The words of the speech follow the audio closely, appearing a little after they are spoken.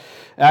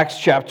Acts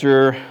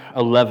chapter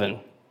 11.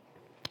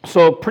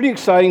 So pretty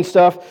exciting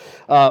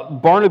stuff.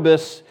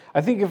 Barnabas,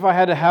 I think if I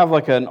had to have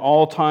like an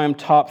all-time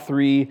top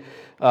three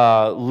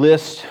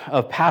list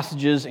of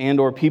passages and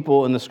or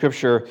people in the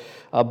scripture,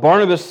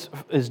 Barnabas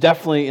is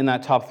definitely in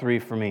that top three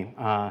for me.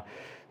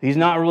 He's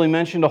not really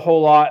mentioned a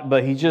whole lot,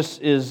 but he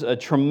just is a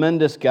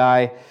tremendous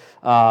guy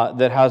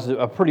that has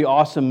a pretty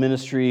awesome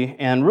ministry,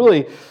 and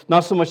really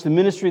not so much the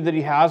ministry that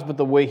he has, but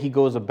the way he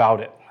goes about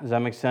it. Does that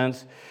make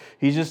sense?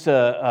 He's just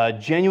a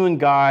genuine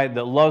guy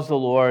that loves the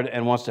Lord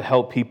and wants to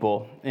help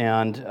people,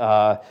 and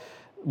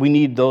we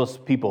need those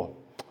people,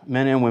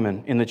 men and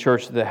women, in the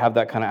church that have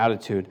that kind of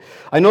attitude.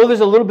 I know there's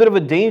a little bit of a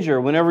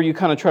danger whenever you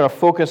kind of try to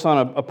focus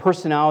on a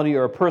personality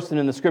or a person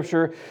in the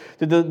Scripture,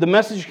 that the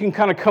message can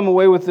kind of come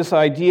away with this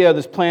idea,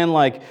 this plan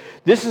like,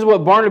 this is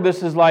what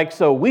Barnabas is like,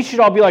 so we should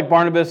all be like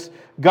Barnabas.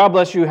 God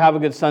bless you, have a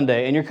good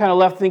Sunday. And you're kind of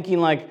left thinking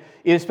like,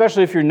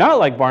 especially if you're not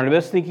like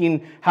Barnabas,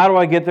 thinking, how do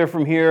I get there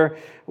from here?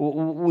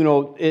 You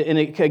know, and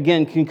it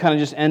again can kind of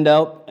just end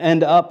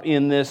up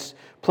in this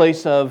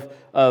place of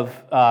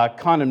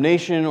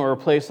condemnation, or a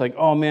place like,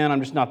 oh man, I'm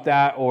just not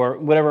that, or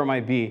whatever it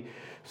might be.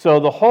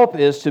 So the hope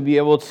is to be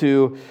able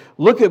to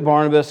look at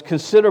Barnabas,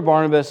 consider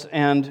Barnabas,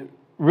 and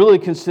really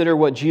consider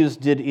what Jesus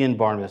did in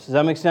Barnabas. Does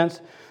that make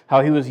sense?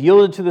 How he was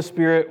yielded to the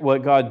Spirit,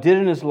 what God did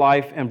in his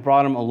life, and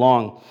brought him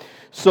along.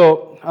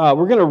 So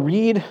we're going to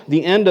read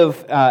the end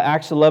of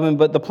Acts 11,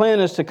 but the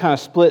plan is to kind of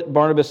split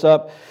Barnabas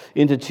up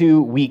into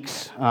 2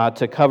 weeks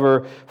to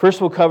cover.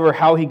 First we'll cover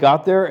how he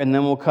got there, and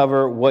then we'll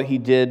cover what he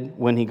did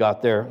when he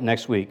got there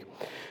next week.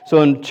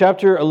 So in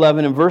chapter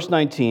 11 and verse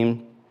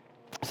 19,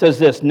 it says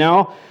this: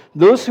 Now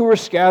those who were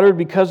scattered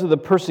because of the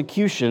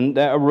persecution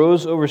that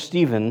arose over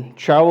Stephen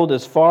traveled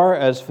as far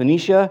as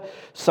Phoenicia,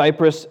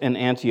 Cyprus, and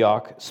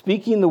Antioch,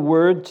 speaking the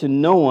word to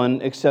no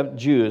one except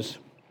Jews.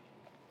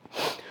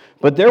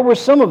 But there were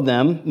some of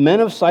them,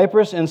 men of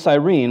Cyprus and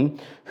Cyrene,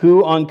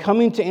 who on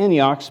coming to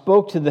Antioch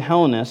spoke to the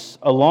Hellenists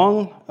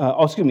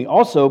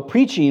also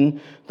preaching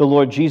the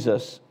Lord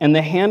Jesus. And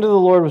the hand of the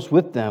Lord was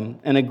with them,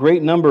 and a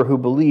great number who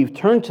believed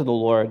turned to the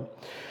Lord.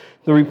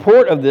 The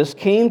report of this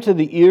came to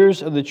the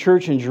ears of the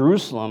church in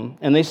Jerusalem,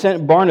 and they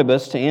sent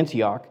Barnabas to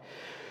Antioch.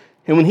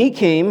 And when he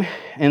came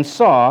and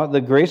saw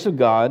the grace of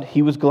God,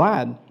 he was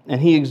glad,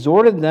 and he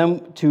exhorted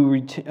them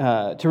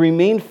to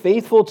remain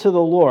faithful to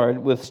the Lord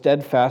with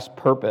steadfast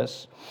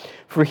purpose.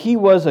 For he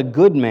was a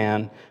good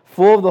man,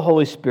 full of the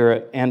Holy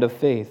Spirit and of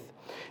faith.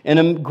 And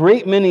a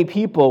great many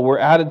people were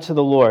added to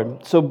the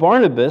Lord. So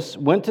Barnabas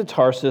went to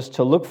Tarsus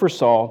to look for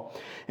Saul,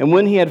 and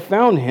when he had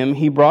found him,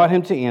 he brought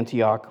him to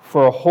Antioch.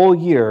 For a whole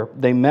year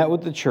they met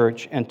with the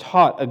church and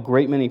taught a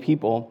great many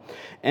people.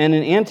 And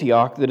in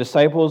Antioch the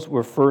disciples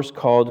were first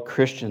called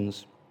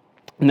Christians.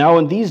 Now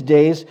in these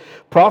days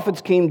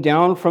prophets came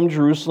down from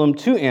Jerusalem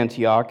to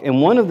Antioch,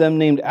 and one of them,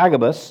 named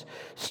Agabus,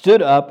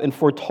 stood up and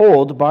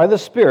foretold by the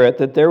Spirit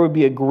that there would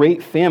be a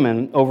great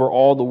famine over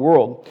all the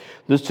world.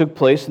 This took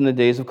place in the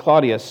days of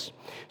Claudius.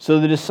 So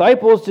the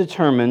disciples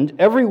determined,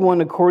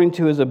 everyone according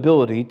to his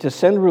ability, to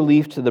send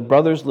relief to the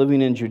brothers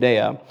living in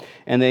Judea,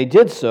 and they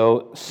did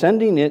so,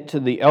 sending it to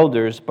the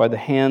elders by the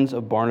hands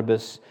of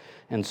Barnabas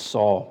and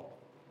Saul.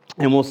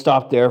 And we'll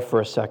stop there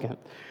for a second.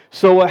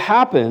 So what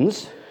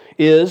happens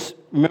is,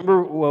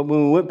 remember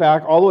when we went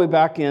back, all the way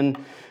back in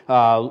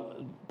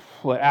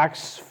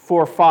Acts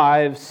 4,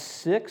 5,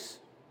 6?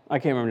 I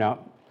can't remember now.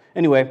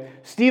 Anyway,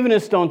 Stephen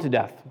is stoned to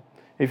death,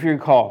 if you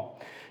recall.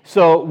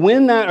 So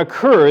when that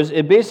occurs,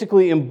 it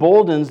basically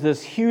emboldens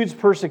this huge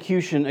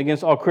persecution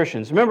against all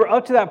Christians. Remember,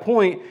 up to that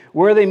point,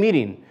 where are they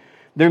meeting?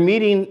 They're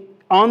meeting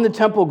on the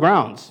temple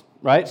grounds,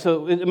 right?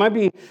 So it might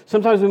be,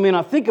 sometimes we may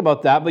not think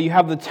about that, but you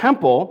have the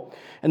temple,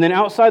 and then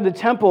outside the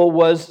temple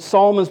was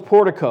Solomon's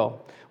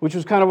portico, which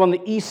was kind of on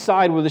the east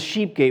side where the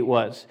sheep gate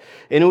was.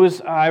 And it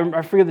was,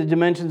 I forget the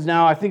dimensions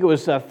now, I think it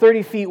was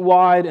 30 feet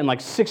wide and like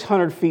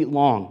 600 feet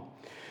long.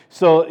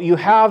 So you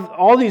have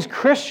all these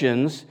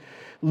Christians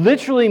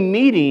literally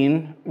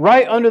meeting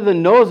right under the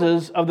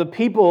noses of the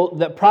people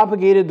that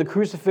propagated the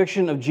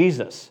crucifixion of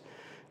Jesus.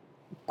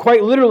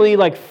 Quite literally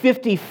like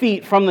 50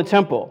 feet from the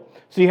temple.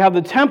 So you have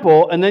the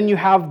temple, and then you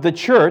have the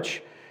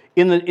church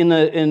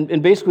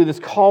in basically this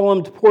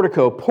columned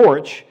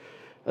porch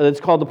that's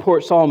called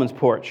the Solomon's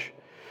porch.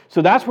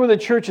 So that's where the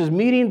church is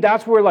meeting.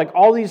 That's where like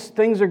all these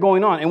things are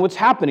going on. And what's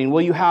happening?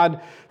 Well, you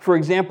had, for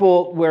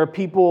example, where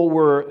people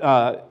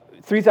were,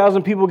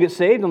 3,000 people get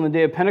saved on the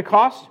day of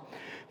Pentecost.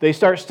 They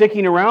start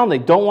sticking around. They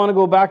don't want to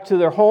go back to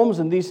their homes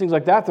and these things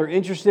like that. They're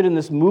interested in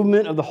this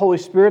movement of the Holy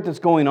Spirit that's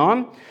going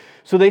on.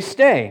 So they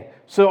stay.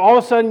 So all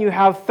of a sudden you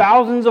have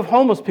thousands of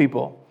homeless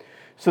people.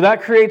 So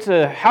that creates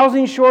a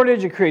housing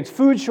shortage. It creates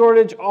food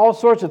shortage, all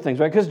sorts of things,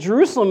 right? Because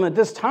Jerusalem at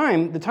this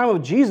time, the time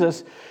of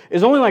Jesus,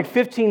 is only like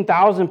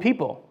 15,000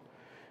 people.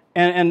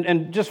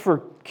 And just for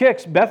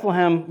kicks,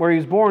 Bethlehem, where he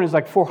was born, is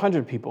like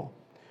 400 people.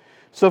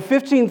 So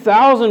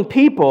 15,000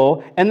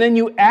 people, and then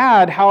you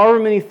add however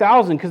many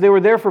thousand, because they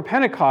were there for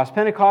Pentecost.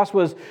 Pentecost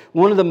was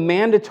one of the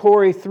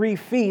mandatory 3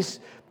 feasts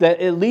that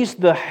at least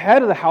the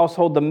head of the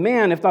household, the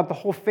man, if not the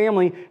whole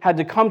family, had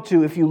to come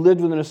to if you lived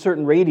within a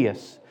certain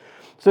radius.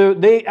 So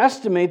they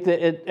estimate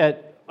that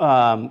at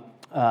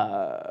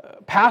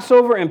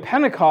Passover and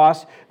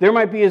Pentecost, there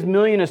might be as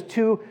many as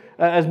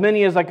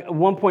like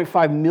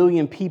 1.5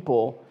 million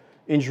people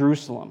in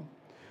Jerusalem.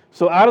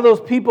 So out of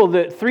those people,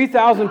 that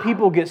 3,000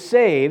 people get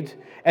saved,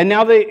 and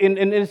now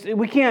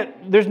we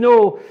can't. There's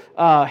no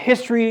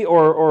history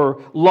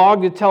or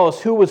log to tell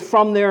us who was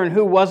from there and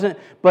who wasn't.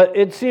 But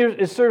it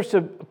serves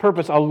to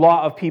purpose a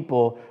lot of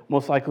people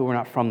most likely were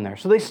not from there,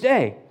 so they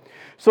stay.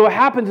 So what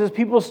happens is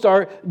people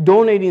start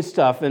donating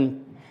stuff,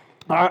 and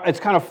it's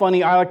kind of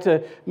funny. I like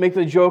to make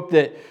the joke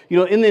that,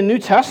 in the New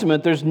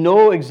Testament, there's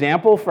no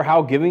example for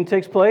how giving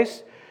takes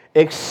place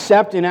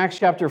except in Acts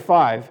chapter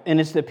 5,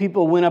 and it's that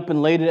people went up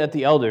and laid it at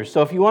the elders.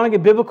 So if you want to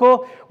get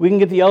biblical, we can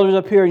get the elders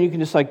up here, and you can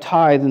just like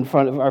tithe in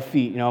front of our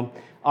feet.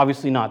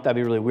 Obviously not. That'd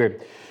be really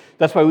weird.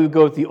 That's why we would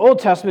go with the Old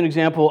Testament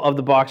example of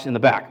the box in the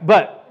back.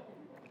 But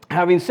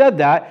having said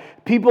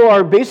that, people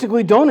are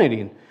basically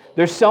donating.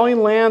 They're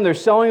selling land, they're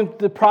selling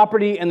the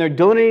property, and they're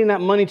donating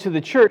that money to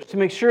the church to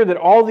make sure that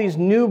all these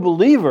new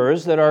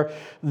believers that are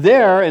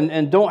there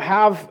and don't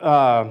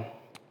have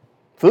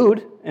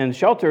food and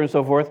shelter and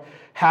so forth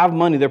have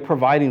money. They're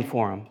providing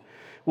for them.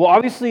 Well,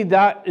 obviously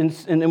that, and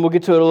we'll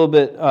get to it a little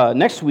bit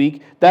next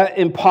week, that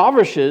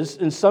impoverishes,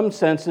 in some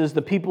senses,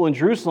 the people in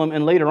Jerusalem,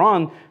 and later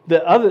on,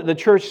 the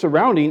church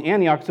surrounding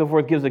Antioch and so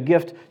forth gives a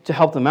gift to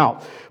help them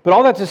out. But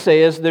all that to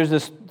say is, there's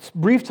this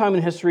brief time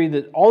in history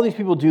that all these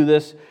people do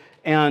this,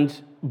 and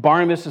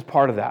Barnabas is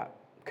part of that,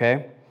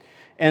 okay?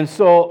 And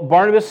so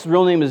Barnabas'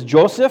 real name is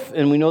Joseph,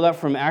 and we know that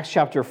from Acts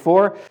chapter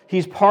 4.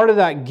 He's part of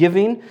that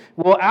giving.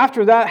 Well,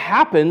 after that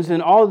happens,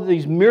 and all of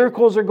these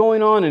miracles are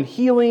going on, and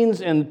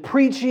healings, and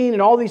preaching,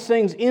 and all these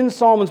things in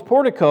Solomon's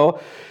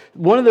portico,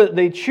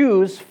 they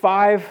choose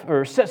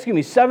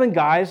 7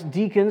 guys,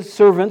 deacons,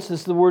 servants.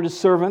 The word is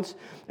servants.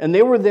 And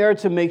they were there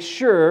to make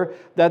sure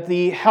that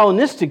the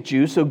Hellenistic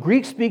Jews, so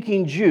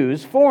Greek-speaking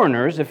Jews,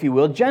 foreigners, if you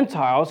will,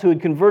 Gentiles who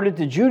had converted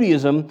to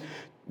Judaism,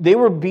 they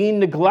were being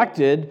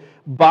neglected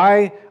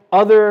by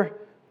other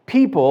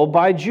people,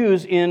 by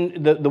Jews,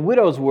 in the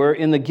widows were,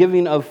 in the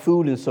giving of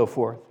food and so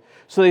forth.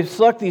 So they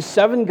select these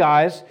 7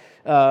 guys.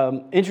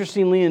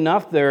 Interestingly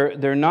enough,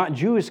 they're not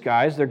Jewish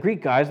guys, they're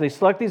Greek guys. They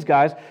select these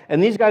guys,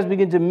 and these guys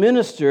begin to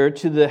minister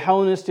to the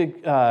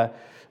Hellenistic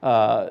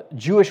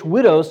Jewish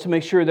widows to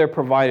make sure they're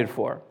provided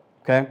for.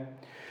 Okay?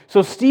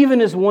 So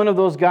Stephen is one of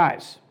those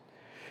guys.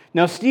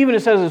 Now, Stephen,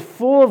 it says, is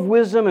full of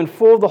wisdom and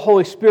full of the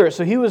Holy Spirit.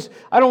 So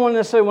I don't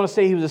necessarily want to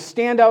say he was a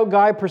standout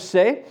guy per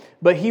se,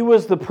 but he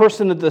was the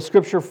person that the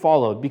Scripture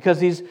followed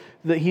because he's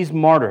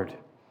martyred.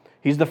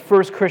 He's the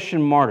first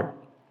Christian martyr.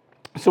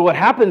 So what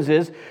happens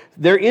is,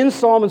 they're in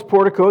Solomon's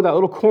portico, that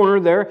little corner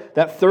there,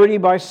 that 30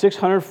 by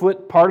 600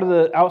 foot part of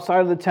the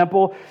outside of the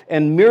temple,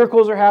 and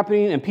miracles are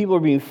happening, and people are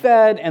being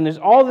fed, and there's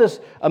all this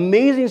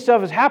amazing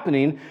stuff is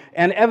happening,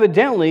 and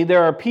evidently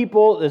there are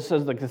people, it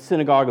says like the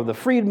synagogue of the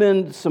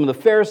freedmen, some of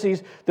the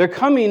Pharisees, they're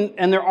coming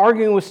and they're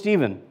arguing with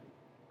Stephen.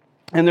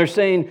 And they're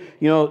saying,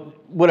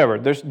 whatever,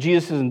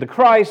 Jesus isn't the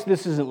Christ,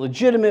 this isn't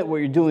legitimate, what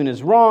you're doing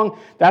is wrong.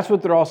 That's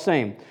what they're all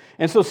saying.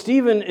 And so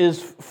Stephen is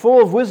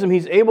full of wisdom.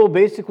 He's able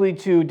basically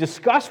to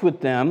discuss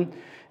with them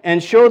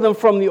and show them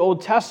from the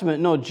Old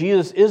Testament, no,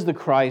 Jesus is the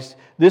Christ,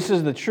 this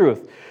is the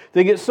truth.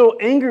 They get so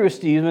angry with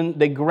Stephen,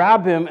 they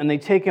grab him and they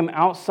take him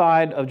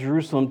outside of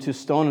Jerusalem to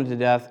stone him to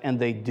death, and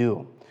they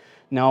do.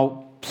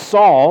 Now,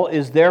 Saul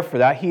is there for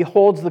that. He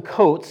holds the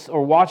coats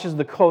or watches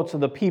the coats of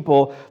the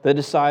people that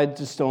decide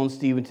to stone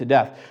Stephen to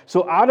death.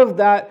 So out of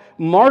that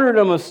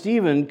martyrdom of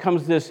Stephen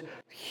comes this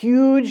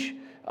huge,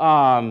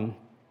 momentum,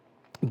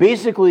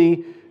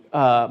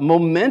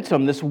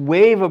 this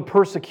wave of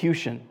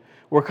persecution,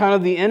 where kind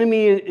of the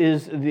enemy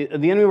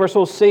of our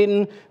soul,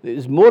 Satan,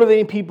 is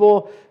motivating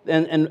people,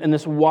 and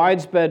this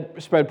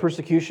widespread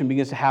persecution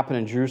begins to happen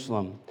in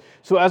Jerusalem.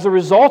 So as a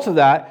result of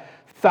that,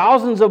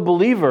 thousands of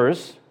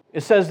believers,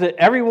 it says that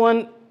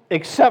everyone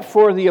except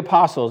for the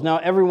apostles. Now,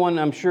 everyone,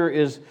 I'm sure,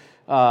 is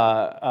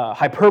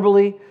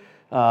hyperbole.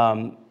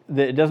 That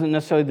it doesn't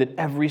necessarily that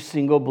every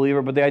single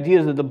believer, but the idea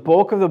is that the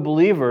bulk of the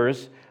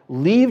believers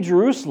leave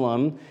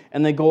Jerusalem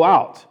and they go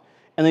out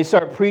and they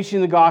start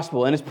preaching the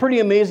gospel. And it's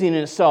pretty amazing in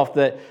itself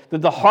that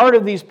the heart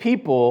of these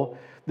people,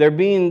 they're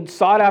being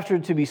sought after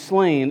to be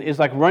slain, is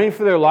like running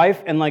for their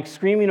life and like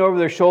screaming over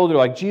their shoulder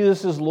like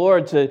Jesus is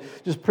Lord, to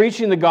just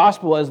preaching the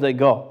gospel as they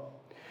go.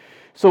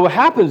 So what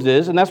happens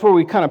is, and that's where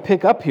we kind of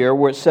pick up here,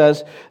 where it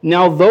says,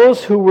 now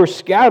those who were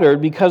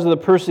scattered because of the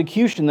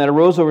persecution that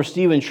arose over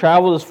Stephen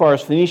traveled as far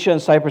as Phoenicia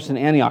and Cyprus and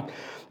Antioch.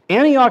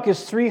 Antioch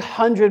is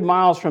 300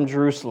 miles from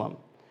Jerusalem.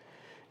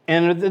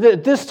 And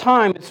at this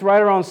time, it's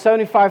right around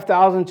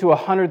 75,000 to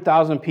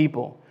 100,000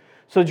 people.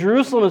 So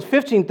Jerusalem is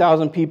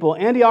 15,000 people.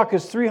 Antioch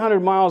is 300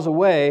 miles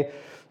away,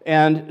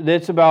 and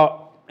it's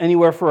about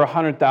anywhere for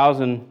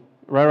 100,000,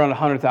 right around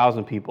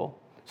 100,000 people.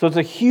 So it's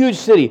a huge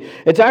city.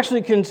 It's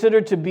actually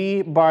considered to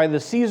be, by the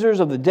Caesars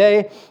of the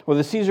day, or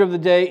the Caesar of the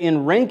day,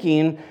 in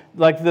ranking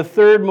like the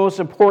third most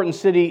important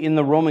city in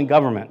the Roman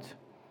government.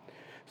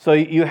 So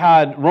you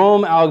had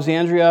Rome,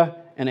 Alexandria,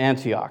 and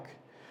Antioch.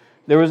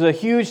 There was a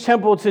huge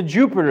temple to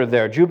Jupiter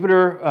there.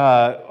 Jupiter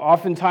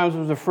oftentimes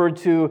was referred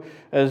to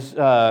as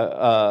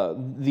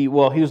he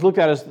was looked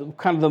at as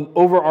kind of the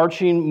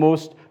overarching,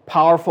 most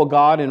powerful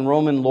god in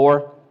Roman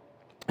lore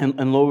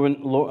and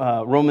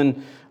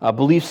Roman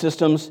belief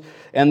systems.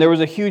 And there was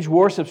a huge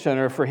worship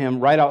center for him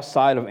right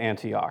outside of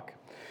Antioch.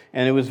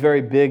 And it was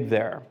very big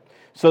there.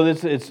 So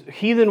it's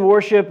heathen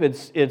worship,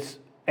 it's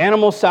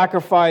animal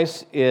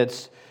sacrifice,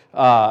 it's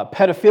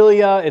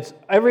pedophilia, it's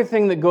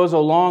everything that goes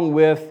along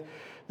with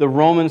the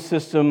Roman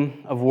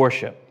system of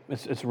worship.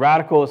 It's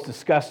radical, it's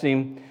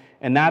disgusting,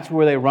 and that's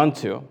where they run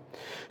to.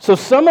 So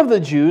some of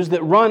the Jews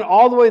that run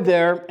all the way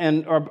there,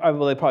 they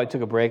probably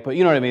took a break, but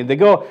you know what I mean. They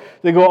go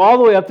all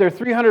the way up there,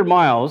 300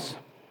 miles,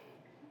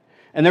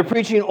 and they're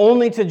preaching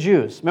only to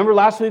Jews. Remember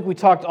last week we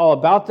talked all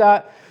about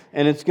that,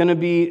 and it's going to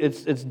be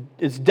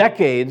it's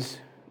decades,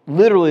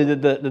 literally,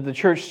 that the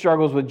church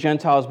struggles with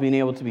Gentiles being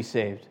able to be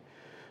saved.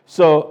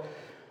 So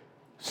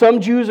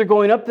some Jews are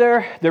going up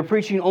there, they're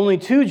preaching only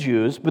to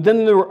Jews, but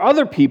then there were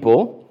other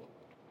people,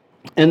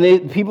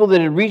 and people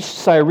that had reached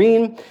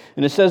Cyrene,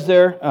 and it says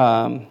there,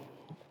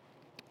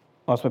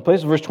 lost my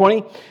place, verse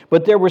 20,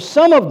 but there were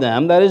some of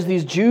them, that is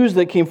these Jews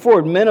that came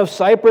forward, men of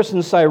Cyprus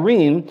and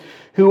Cyrene,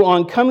 who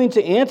on coming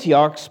to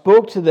Antioch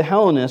spoke to the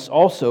Hellenists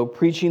also,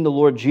 preaching the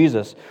Lord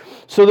Jesus.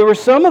 So there were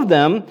some of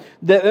them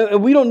that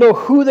we don't know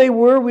who they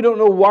were, we don't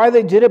know why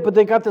they did it, but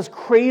they got this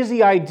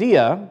crazy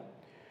idea.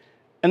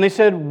 And they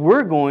said,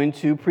 we're going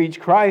to preach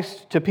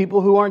Christ to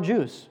people who aren't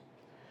Jews.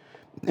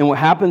 And what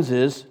happens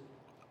is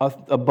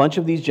a bunch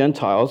of these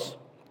Gentiles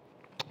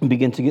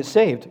begin to get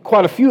saved.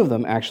 Quite a few of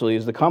them, actually,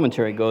 as the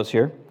commentary goes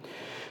here.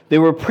 They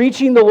were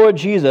preaching the Lord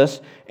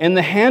Jesus, and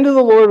the hand of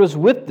the Lord was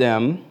with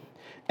them,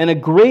 and a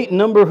great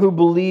number who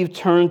believed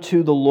turned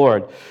to the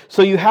Lord.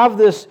 So you have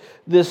this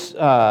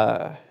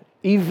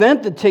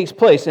event that takes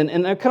place.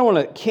 And I kind of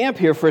want to camp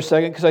here for a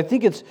second, because I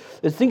think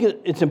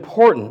it's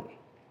important.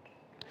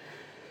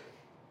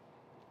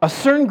 A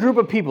certain group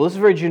of people, this is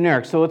very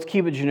generic, so let's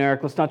keep it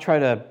generic. Let's not try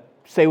to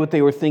say what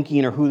they were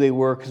thinking or who they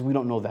were, because we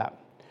don't know that.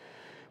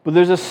 But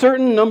there's a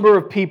certain number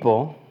of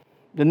people,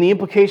 then the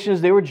implication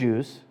is they were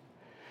Jews.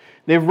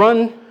 They've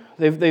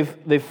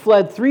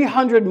fled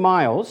 300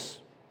 miles,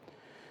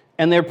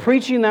 and they're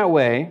preaching that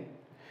way.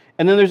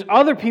 And then there's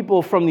other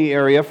people from the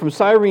area, from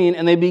Cyrene,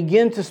 and they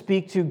begin to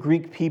speak to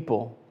Greek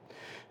people.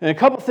 And a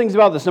couple things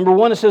about this. Number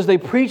one, it says they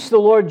preach the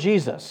Lord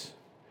Jesus.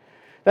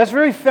 That's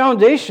very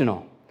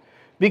foundational.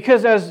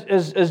 Because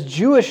as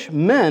Jewish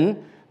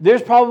men,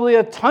 there's probably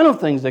a ton of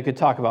things they could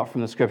talk about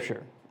from the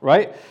Scripture,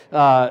 right?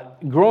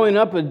 Growing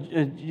up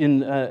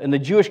in the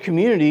Jewish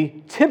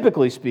community,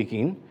 typically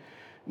speaking,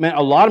 meant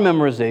a lot of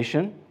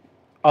memorization,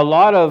 a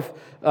lot of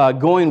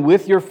going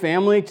with your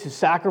family to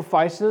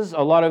sacrifices, a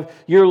lot of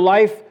your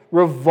life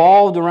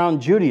revolved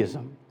around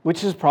Judaism,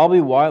 which is probably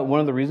one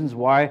of the reasons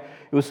why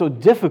it was so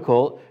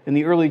difficult in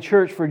the early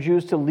church for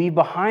Jews to leave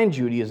behind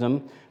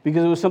Judaism,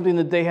 because it was something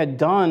that they had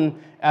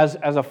done as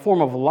a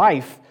form of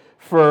life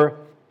for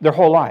their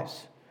whole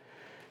lives.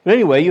 But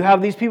anyway, you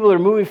have these people that are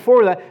moving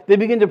forward, that they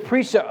begin to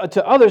preach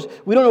to others.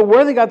 We don't know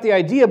where they got the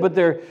idea, but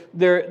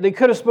they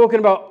could have spoken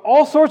about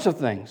all sorts of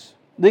things.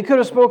 They could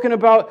have spoken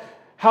about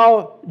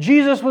how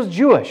Jesus was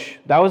Jewish.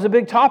 That was a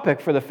big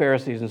topic for the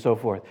Pharisees and so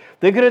forth.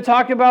 They could have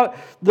talked about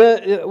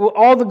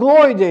all the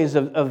glory days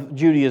of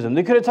Judaism.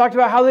 They could have talked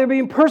about how they were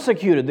being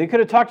persecuted. They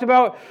could have talked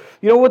about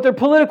what their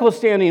political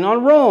standing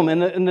on Rome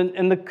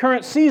and the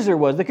current Caesar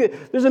was.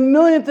 There's a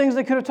million things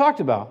they could have talked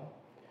about.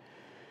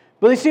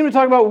 But they seem to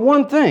talk about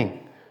one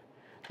thing.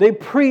 They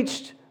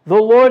preached the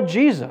Lord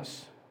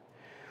Jesus.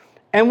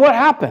 And what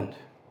happened?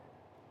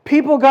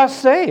 People got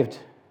saved.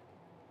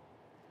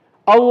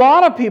 A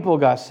lot of people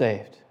got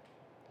saved.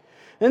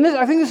 And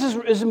I think this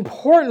is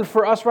important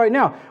for us right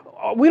now.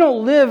 We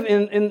don't live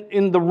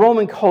in the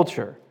Roman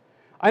culture.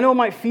 I know it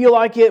might feel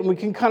like it, and we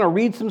can kind of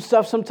read some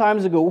stuff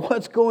sometimes and go,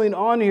 what's going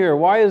on here?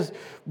 Why is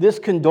this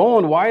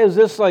condoned? Why is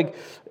this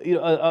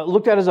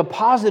looked at as a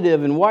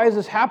positive, and why is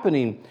this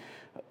happening?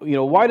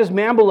 Why does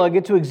Mambala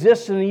get to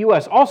exist in the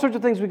U.S.? All sorts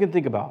of things we can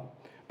think about.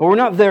 But we're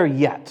not there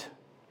yet.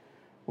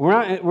 We're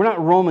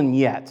not Roman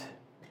yet.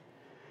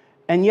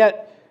 And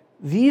yet,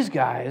 these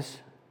guys,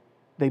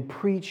 they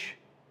preach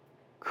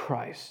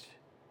Christ.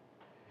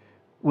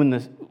 When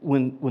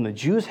the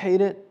Jews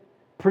hate it,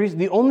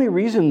 the only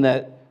reason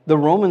that the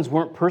Romans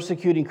weren't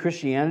persecuting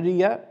Christianity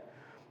yet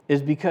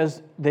is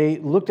because they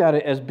looked at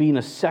it as being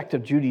a sect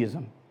of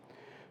Judaism.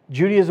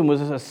 Judaism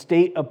was a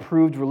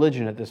state-approved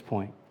religion at this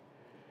point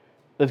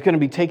that's going to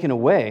be taken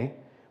away,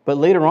 but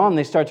later on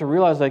they start to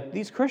realize,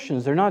 these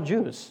Christians, they're not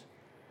Jews.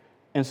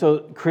 And so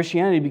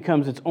Christianity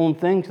becomes its own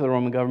thing to the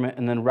Roman government,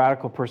 and then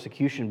radical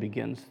persecution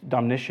begins.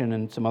 Domitian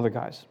and some other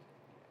guys.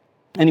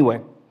 Anyway,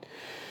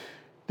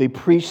 they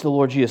preach the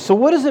Lord Jesus. So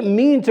what does it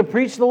mean to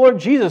preach the Lord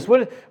Jesus?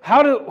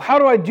 How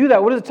do I do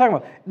that? What is it talking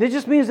about? It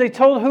just means they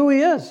told who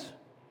He is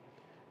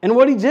and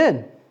what He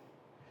did.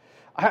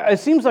 It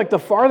seems like the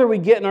farther we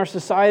get in our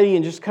society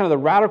and just kind of the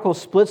radical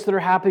splits that are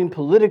happening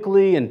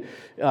politically and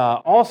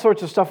all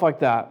sorts of stuff like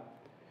that,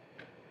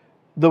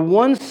 the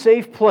one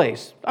safe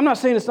place, I'm not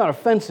saying it's not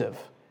offensive,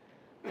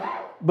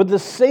 but the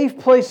safe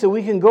place that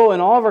we can go in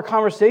all of our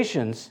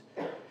conversations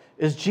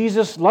is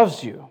Jesus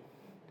loves you.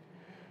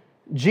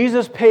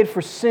 Jesus paid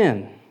for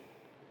sin.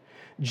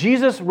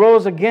 Jesus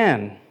rose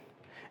again,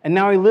 and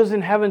now he lives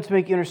in heaven to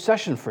make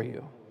intercession for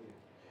you.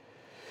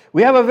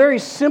 We have a very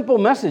simple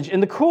message,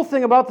 and the cool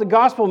thing about the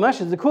gospel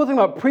message, the cool thing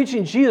about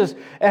preaching Jesus,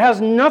 it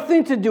has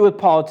nothing to do with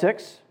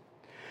politics.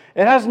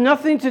 It has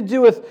nothing to do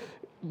with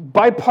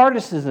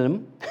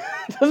bipartisanism.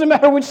 It doesn't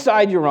matter which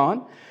side you're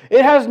on.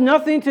 It has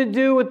nothing to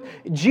do with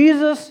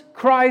Jesus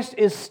Christ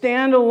is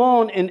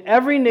standalone in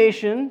every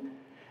nation,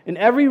 in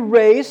every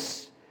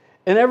race,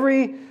 in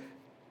every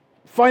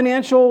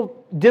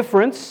financial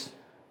difference.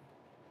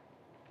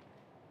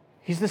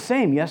 He's the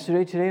same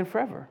yesterday, today, and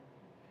forever.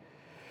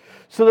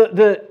 So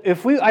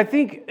I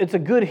think it's a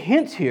good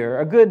hint here,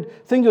 a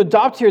good thing to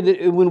adopt here,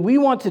 that when we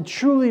want to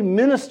truly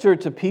minister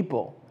to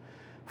people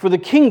for the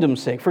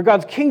kingdom's sake, for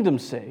God's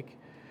kingdom's sake,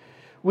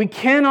 we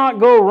cannot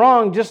go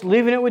wrong just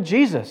leaving it with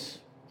Jesus.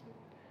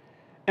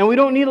 And we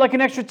don't need like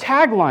an extra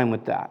tagline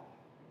with that.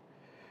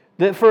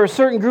 That for a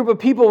certain group of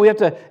people, we have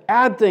to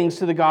add things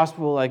to the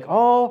gospel like,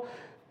 oh,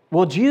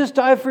 well, Jesus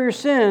died for your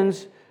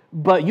sins,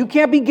 but you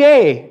can't be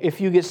gay if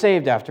you get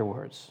saved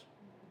afterwards.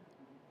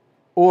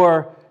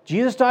 Or,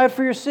 Jesus died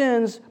for your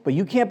sins, but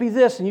you can't be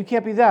this and you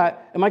can't be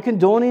that. Am I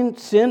condoning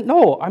sin?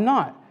 No, I'm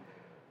not.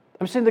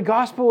 I'm saying the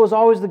gospel is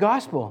always the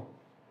gospel.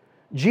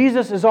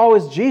 Jesus is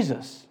always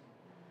Jesus.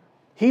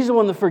 He's the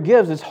one that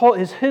forgives.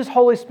 It's His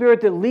Holy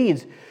Spirit that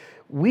leads.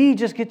 We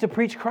just get to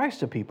preach Christ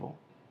to people.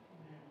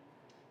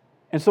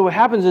 And so what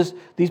happens is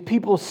these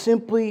people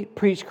simply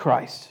preach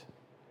Christ.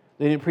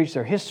 They didn't preach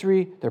their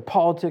history, their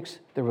politics,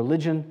 their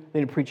religion. They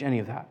didn't preach any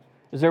of that.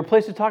 Is there a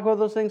place to talk about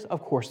those things?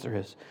 Of course there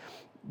is.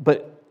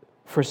 But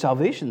for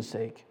salvation's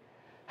sake,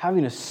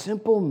 having a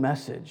simple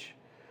message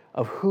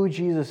of who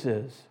Jesus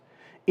is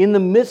in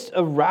the midst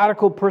of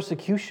radical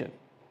persecution.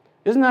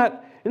 Isn't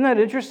that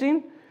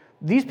interesting?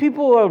 These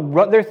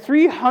people, they're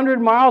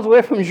 300 miles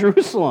away from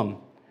Jerusalem.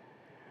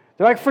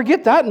 They're like,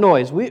 forget that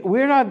noise.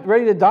 We're not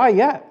ready to die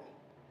yet.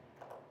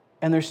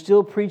 And they're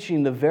still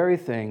preaching the very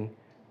thing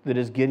that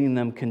is getting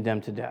them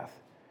condemned to death.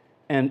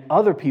 And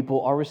other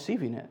people are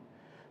receiving it.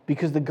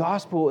 Because the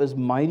gospel is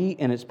mighty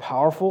and it's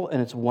powerful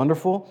and it's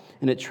wonderful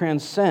and it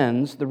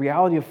transcends the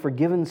reality of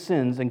forgiven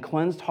sins and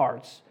cleansed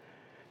hearts,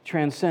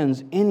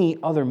 transcends any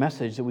other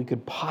message that we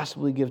could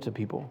possibly give to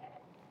people.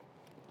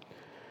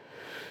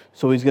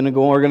 So we're going to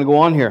go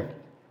on here.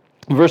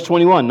 Verse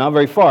 21, not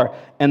very far.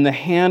 And the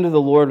hand of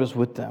the Lord was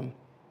with them,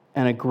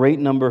 and a great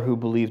number who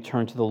believed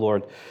turned to the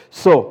Lord.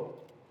 So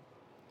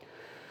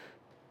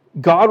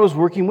God was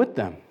working with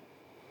them.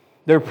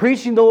 They're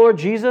preaching the Lord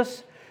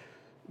Jesus.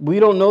 We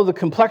don't know the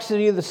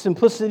complexity, the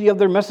simplicity of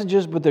their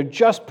messages, but they're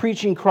just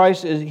preaching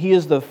Christ. He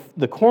is the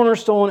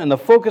cornerstone and the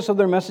focus of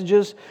their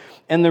messages.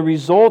 And the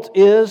result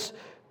is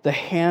the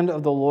hand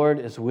of the Lord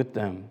is with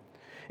them.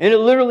 And it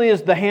literally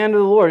is the hand of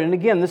the Lord. And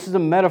again, this is a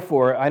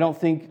metaphor. I don't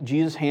think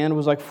Jesus' hand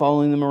was like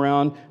following them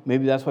around.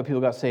 Maybe that's why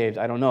people got saved.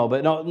 I don't know.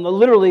 But no,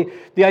 literally,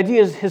 the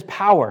idea is His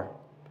power,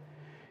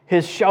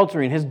 His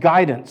sheltering, His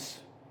guidance.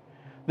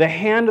 The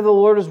hand of the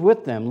Lord is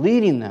with them,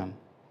 leading them,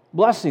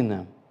 blessing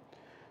them.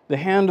 The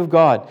hand of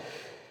God.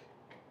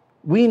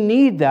 We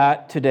need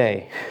that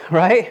today,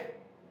 right?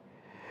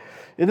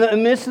 In the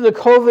midst of the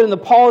COVID and the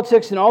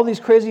politics and all these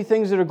crazy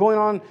things that are going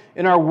on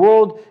in our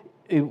world,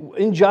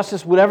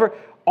 injustice, whatever,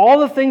 all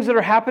the things that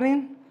are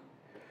happening,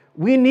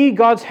 we need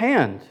God's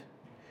hand.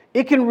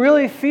 It can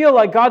really feel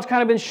like God's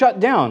kind of been shut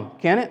down,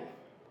 can it?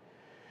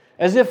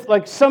 As if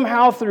like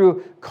somehow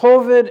through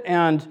COVID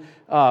and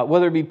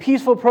whether it be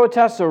peaceful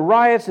protests or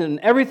riots and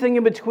everything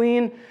in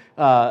between,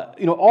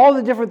 all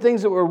the different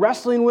things that we're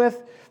wrestling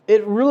with,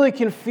 it really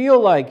can feel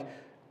like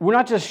we're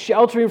not just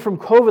sheltering from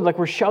COVID, like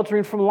we're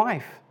sheltering from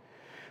life.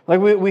 Like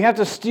we have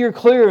to steer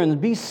clear and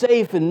be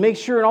safe and make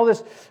sure and all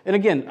this. And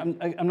again,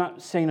 I'm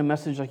not saying a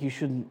message like you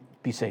shouldn't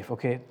be safe,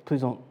 okay?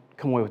 Please don't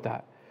come away with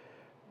that.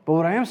 But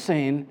what I am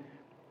saying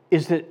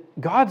is that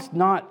God's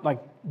not like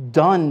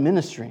done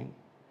ministering.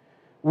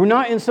 We're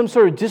not in some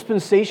sort of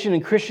dispensation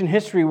in Christian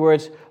history where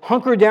it's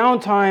hunker down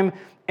time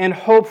and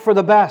hope for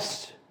the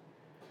best.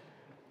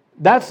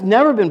 That's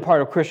never been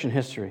part of Christian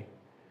history.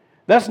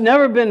 That's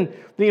never been,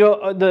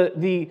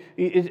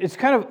 it's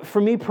kind of,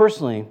 for me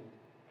personally,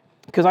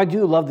 because I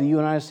do love the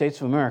United States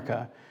of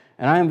America,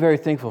 and I am very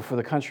thankful for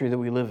the country that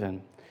we live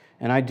in,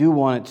 and I do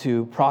want it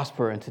to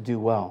prosper and to do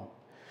well.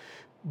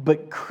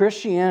 But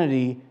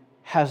Christianity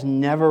has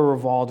never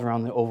revolved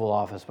around the Oval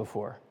Office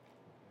before.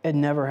 It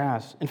never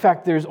has. In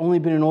fact, there's only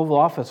been an Oval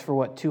Office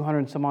for 200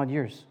 and some odd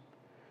years.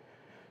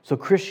 So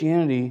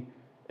Christianity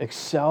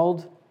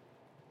excelled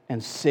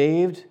and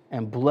saved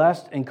and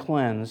blessed and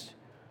cleansed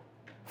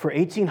for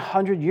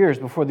 1,800 years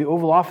before the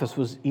Oval Office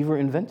was even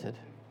invented.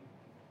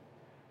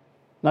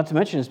 Not to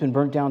mention it's been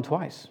burnt down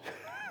twice.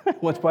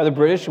 Once by the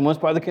British and once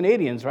by the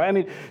Canadians, right? I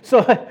mean, so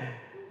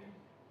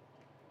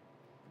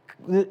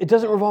it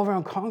doesn't revolve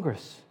around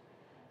Congress.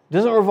 It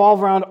doesn't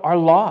revolve around our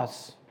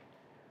laws.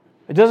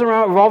 It doesn't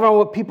revolve around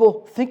what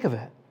people think of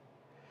it.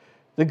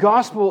 The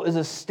gospel is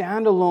a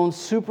standalone,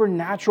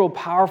 supernatural,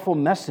 powerful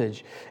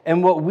message.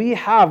 And what we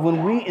have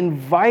when we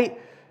invite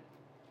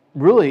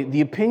really the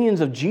opinions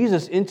of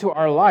Jesus into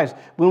our lives,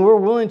 when we're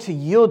willing to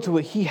yield to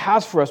what he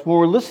has for us, when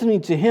we're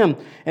listening to him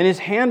and his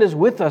hand is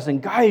with us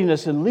and guiding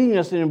us and leading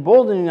us and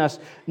emboldening us,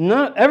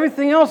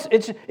 everything else,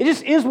 it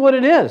just is what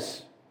it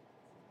is.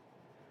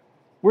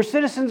 We're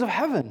citizens of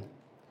heaven.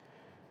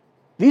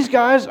 These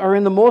guys are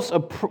in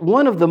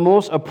one of the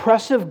most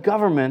oppressive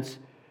governments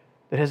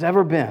that has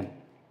ever been.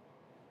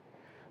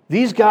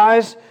 These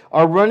guys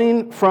are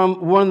running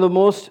from one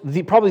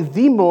of probably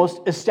the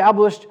most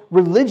established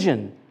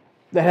religion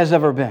that has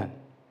ever been.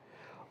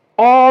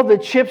 All the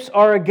chips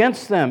are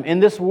against them in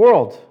this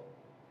world.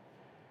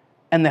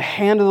 And the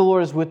hand of the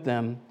Lord is with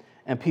them,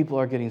 and people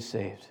are getting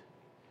saved.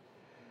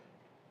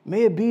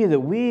 May it be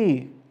that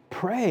we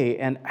pray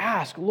and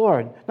ask,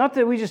 Lord,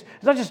 it's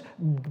not just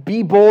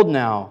be bold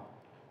now.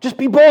 Just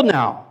be bold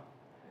now.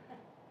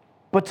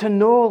 But to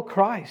know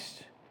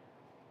Christ,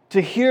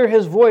 to hear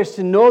his voice,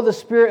 to know the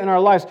Spirit in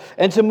our lives,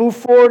 and to move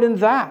forward in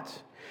that.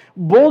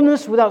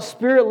 Boldness without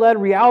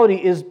Spirit-led reality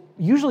is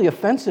usually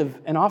offensive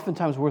and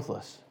oftentimes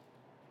worthless.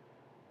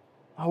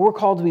 We're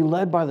called to be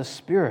led by the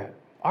Spirit.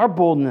 Our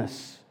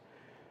boldness,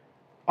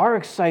 our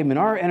excitement,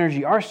 our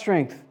energy, our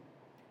strength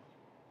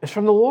is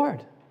from the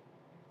Lord.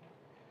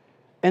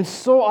 And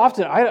so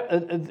often,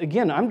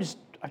 I'm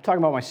talking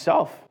about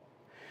myself.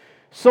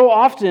 So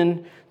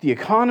often, the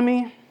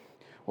economy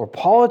or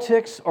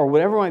politics or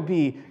whatever it might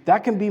be,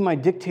 that can be my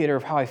dictator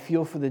of how I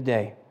feel for the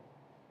day.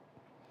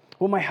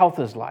 What my health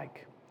is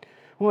like.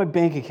 What my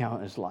bank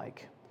account is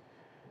like.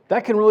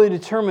 That can really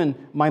determine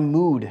my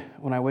mood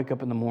when I wake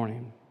up in the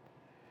morning.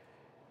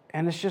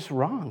 And it's just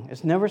wrong.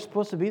 It's never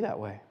supposed to be that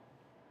way.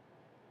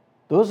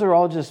 Those are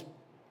all just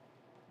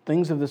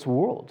things of this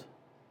world.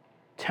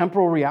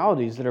 Temporal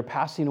realities that are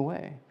passing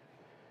away.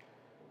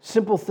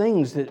 Simple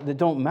things that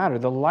don't matter.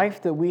 The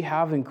life that we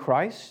have in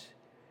Christ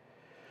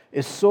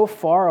is so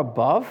far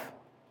above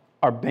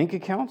our bank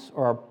accounts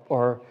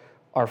or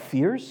our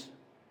fears,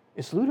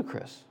 it's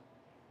ludicrous.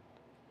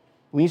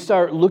 When you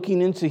start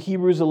looking into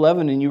Hebrews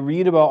 11 and you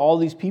read about all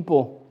these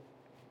people,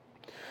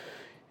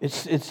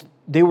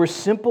 they were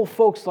simple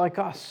folks like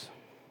us,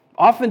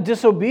 often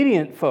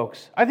disobedient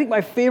folks. I think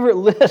my favorite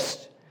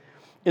list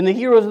in the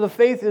heroes of the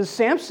faith is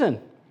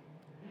Samson.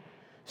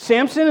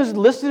 Samson is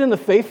listed in the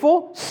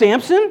faithful.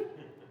 Samson,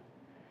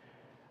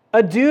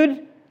 a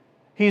dude,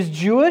 he's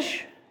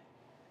Jewish.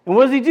 And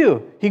what does he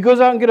do? He goes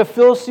out and get a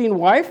Philistine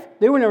wife.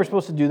 They were never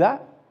supposed to do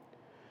that.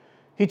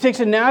 He takes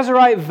a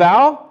Nazirite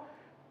vow.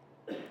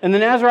 And the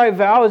Nazirite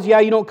vow is,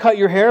 you don't cut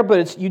your hair,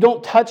 but you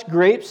don't touch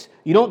grapes.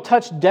 You don't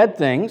touch dead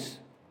things.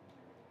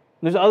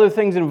 There's other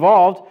things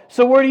involved.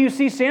 So where do you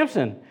see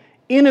Samson?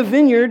 In a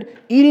vineyard,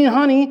 eating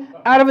honey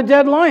out of a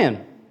dead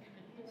lion.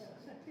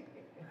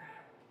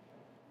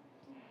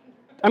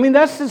 I mean,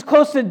 that's as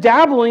close to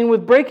dabbling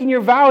with breaking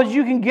your vow as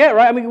you can get,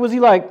 right? I mean, was he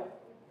like,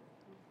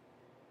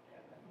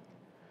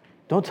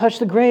 don't touch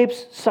the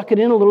grapes, suck it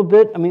in a little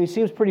bit? I mean, he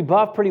seems pretty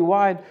buff, pretty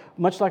wide,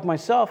 much like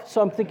myself.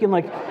 So I'm thinking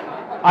like,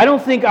 I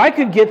don't think I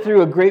could get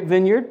through a grape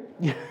vineyard.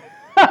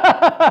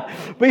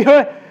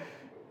 But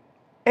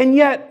and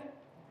yet,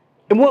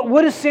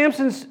 what is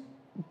Samson's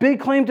big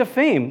claim to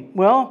fame?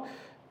 Well,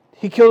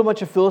 he killed a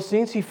bunch of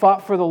Philistines. He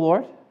fought for the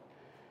Lord.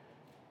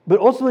 But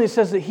ultimately it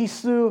says that he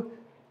slew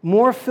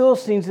more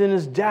Philistines in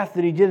his death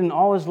than he did in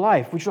all his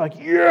life, which are like,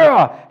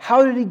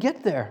 how did he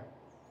get there?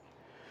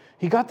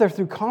 He got there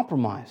through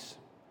compromise.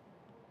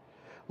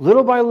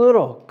 Little by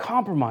little,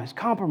 compromise.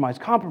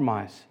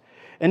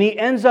 And he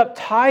ends up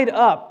tied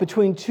up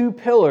between two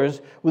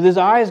pillars with his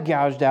eyes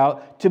gouged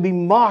out to be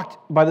mocked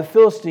by the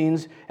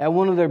Philistines at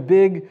one of their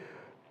big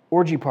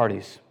orgy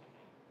parties.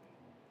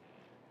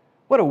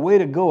 What a way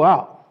to go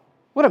out.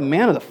 What a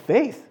man of the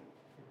faith.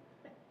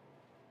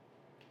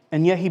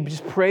 And yet he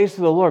just prays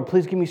to the Lord,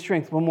 please give me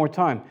strength one more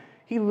time.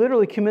 He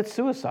literally commits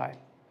suicide.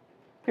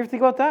 You ever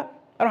think about that?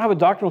 I don't have a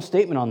doctrinal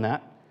statement on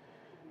that.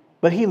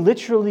 But he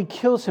literally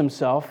kills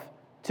himself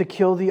to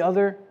kill the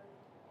other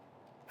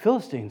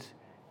Philistines.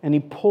 And he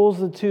pulls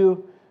the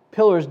two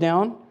pillars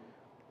down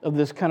of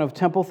this kind of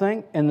temple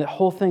thing, and the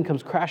whole thing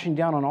comes crashing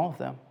down on all of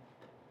them.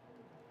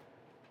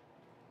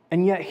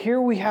 And yet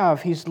here we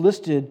have, he's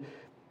listed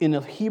in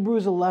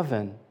Hebrews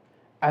 11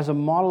 as a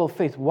model of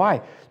faith.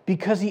 Why?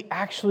 Because he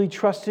actually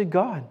trusted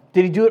God.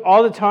 Did he do it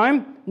all the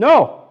time?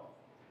 No.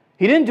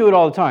 He didn't do it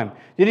all the time.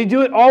 Did he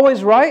do it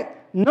always right?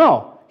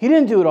 No. He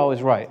didn't do it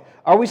always right.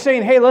 Are we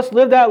saying, hey, let's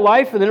live that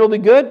life and then it'll be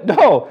good?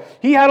 No.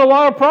 He had a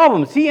lot of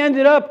problems. He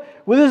ended up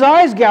with his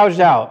eyes gouged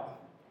out,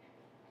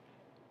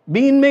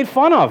 being made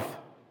fun of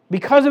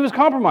because of his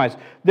compromise.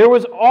 There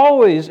was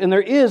always, and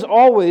there is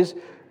always,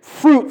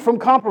 fruit from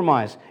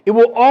compromise. It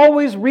will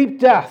always reap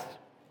death.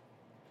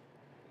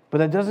 But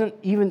that doesn't,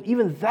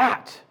 even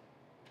that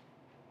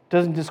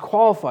doesn't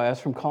disqualify us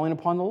from calling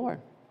upon the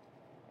Lord.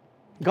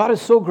 God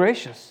is so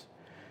gracious.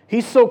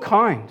 He's so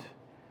kind.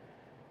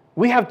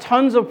 We have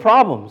tons of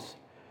problems.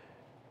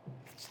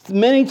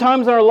 Many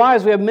times in our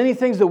lives, we have many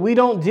things that we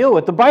don't deal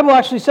with. The Bible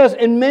actually says,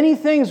 in many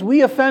things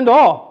we offend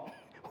all.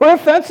 We're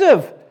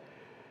offensive.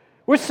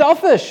 We're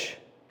selfish.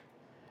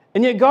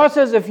 And yet God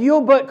says, if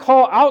you'll but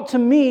call out to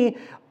me,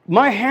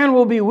 my hand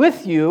will be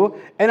with you,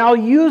 and I'll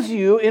use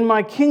you in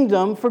my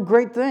kingdom for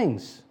great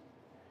things.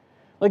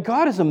 Like,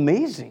 God is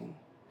amazing.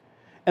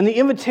 And the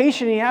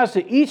invitation He has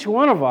to each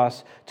one of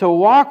us to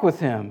walk with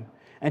Him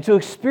and to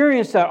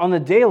experience that on the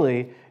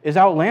daily is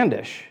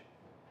outlandish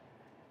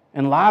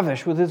and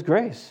lavish with His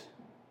grace.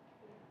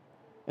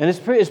 And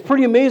it's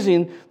pretty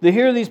amazing to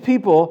hear these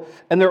people,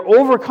 and they're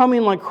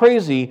overcoming like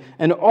crazy,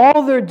 and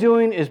all they're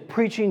doing is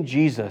preaching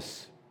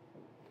Jesus.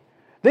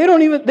 They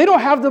don't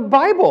have the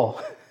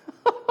Bible.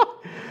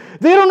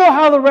 They don't know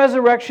how the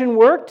resurrection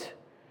worked.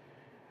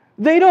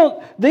 They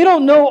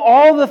don't know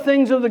all the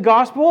things of the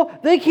gospel.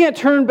 They can't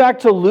turn back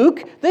to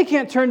Luke. They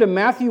can't turn to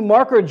Matthew,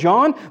 Mark, or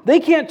John. They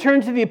can't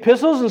turn to the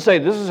epistles and say,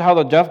 this is how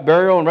the death,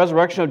 burial, and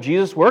resurrection of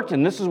Jesus worked,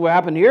 and this is what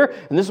happened here,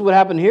 and this is what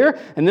happened here,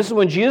 and this is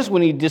when Jesus,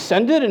 when He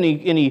descended and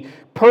he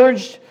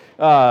purged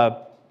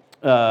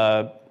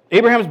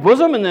Abraham's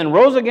bosom and then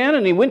rose again,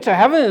 and He went to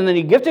heaven, and then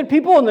He gifted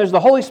people, and there's the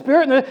Holy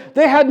Spirit. And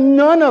they had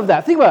none of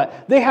that. Think about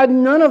it. They had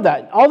none of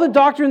that. All the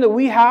doctrine that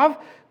we have,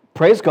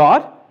 praise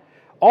God,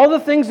 all the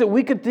things that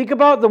we could think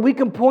about, that we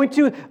can point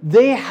to,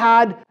 they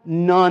had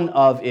none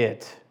of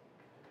it.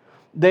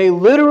 They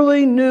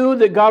literally knew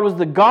that God was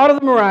the God of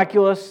the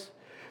miraculous,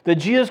 that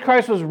Jesus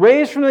Christ was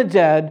raised from the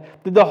dead,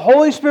 that the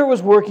Holy Spirit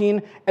was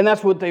working, and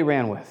that's what they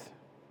ran with.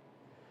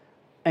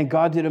 And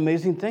God did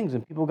amazing things,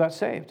 and people got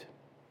saved.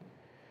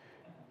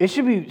 It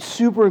should be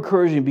super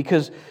encouraging,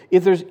 because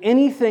if there's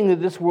anything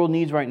that this world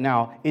needs right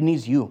now, it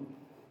needs you.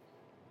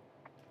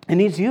 It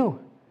needs you.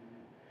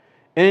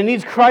 And it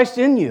needs Christ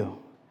in you.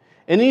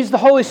 It needs the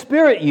Holy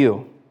Spirit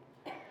you.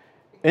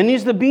 It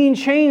needs the being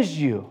changed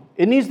you.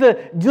 It needs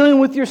the dealing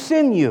with your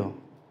sin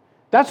you.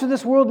 That's what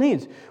this world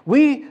needs.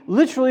 We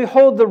literally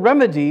hold the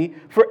remedy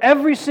for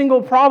every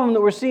single problem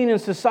that we're seeing in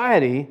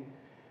society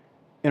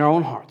in our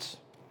own hearts.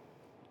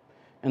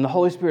 And the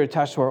Holy Spirit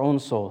attached to our own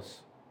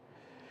souls.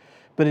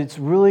 But it's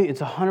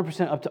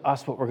 100% up to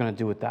us what we're going to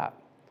do with that.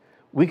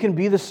 We can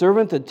be the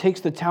servant that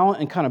takes the talent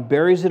and kind of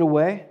buries it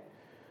away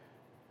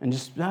and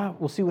just,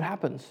 we'll see what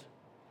happens.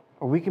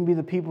 Or we can be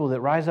the people that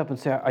rise up and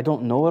say, I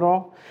don't know it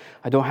all.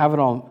 I don't have it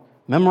all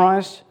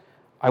memorized.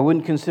 I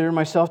wouldn't consider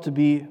myself to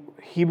be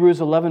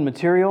Hebrews 11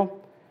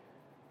 material,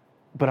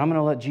 but I'm going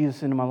to let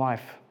Jesus into my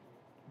life.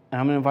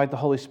 And I'm going to invite the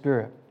Holy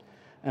Spirit.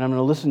 And I'm going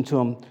to listen to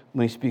Him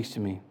when He speaks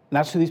to me. And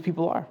that's who these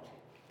people are.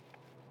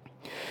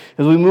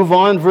 As we move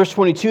on, verse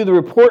 22, the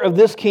report of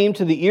this came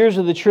to the ears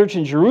of the church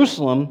in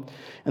Jerusalem,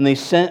 and they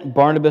sent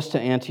Barnabas to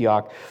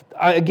Antioch.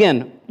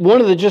 Again, one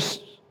of the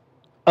just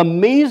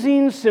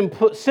amazing,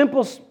 simple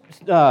statements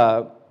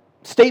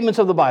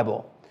of the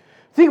Bible.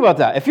 Think about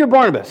that. If you're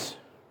Barnabas,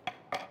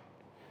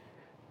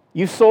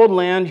 you sold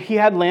land. He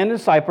had land in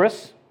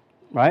Cyprus,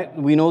 right?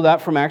 We know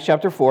that from Acts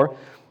chapter 4.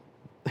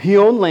 He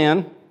owned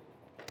land.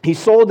 He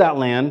sold that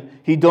land.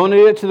 He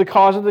donated it to the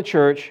cause of the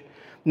church.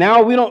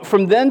 Now,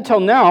 from then till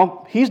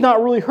now, he's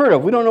not really heard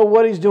of. We don't know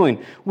what he's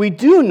doing. We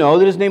do know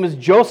that his name is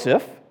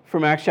Joseph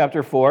from Acts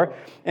chapter 4,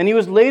 and he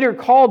was later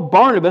called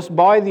Barnabas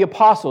by the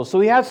apostles.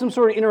 So he had some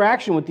sort of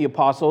interaction with the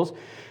apostles,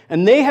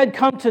 and they had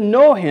come to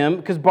know him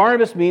because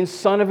Barnabas means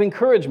son of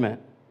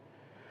encouragement.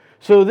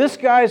 So this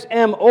guy's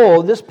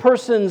M.O., this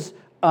person's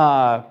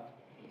vibe,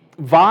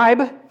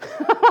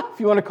 if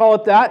you want to call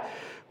it that,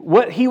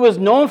 what he was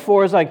known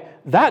for is like,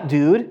 that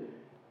dude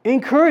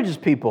encourages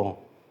people.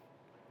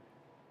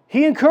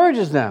 He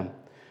encourages them.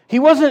 He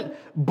wasn't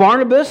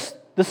Barnabas,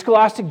 the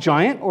scholastic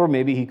giant, or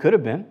maybe he could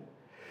have been.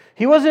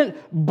 He wasn't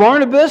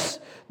Barnabas,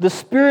 the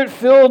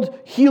spirit-filled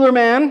healer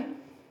man.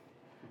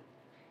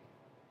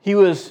 He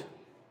was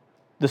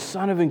the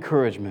son of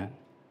encouragement.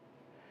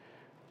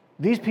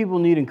 These people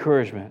need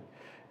encouragement.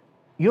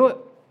 You know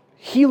what?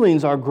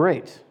 Healings are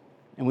great,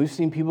 and we've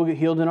seen people get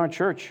healed in our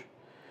church.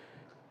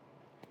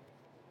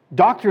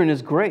 Doctrine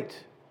is great,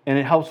 and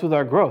it helps with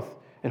our growth.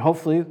 And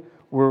hopefully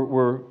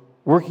we're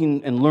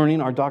working and learning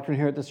our doctrine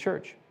here at this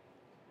church.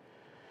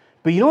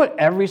 But you know what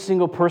every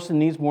single person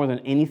needs more than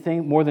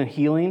anything, more than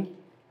healing,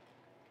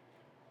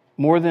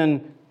 more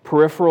than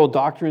peripheral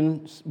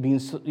doctrine being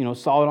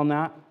solid on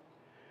that?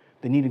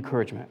 They need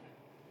encouragement.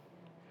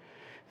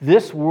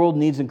 This world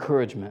needs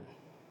encouragement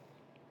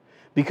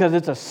because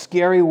it's a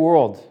scary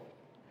world.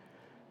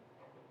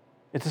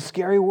 It's a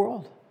scary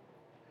world.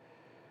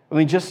 I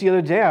mean, just the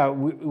other day,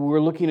 we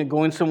were looking at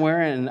going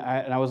somewhere, and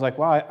I was like,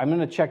 wow, I'm going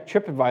to check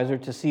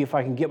TripAdvisor to see if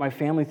I can get my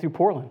family through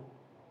Portland.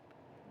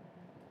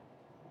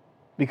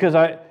 Because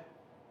I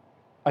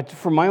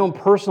for my own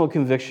personal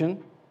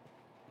conviction,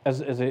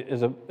 as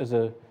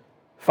a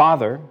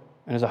father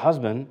and as a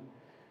husband,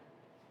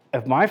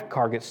 if my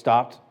car gets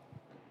stopped,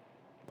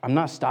 I'm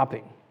not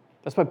stopping.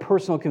 That's my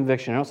personal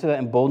conviction. I don't say that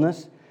in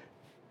boldness,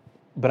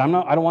 but I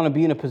don't want to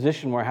be in a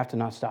position where I have to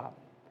not stop.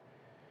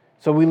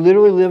 So we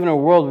literally live in a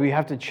world where we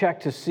have to check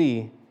to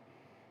see,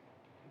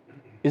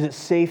 is it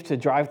safe to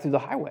drive through the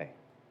highway?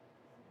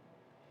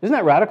 Isn't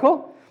that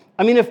radical?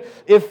 I mean,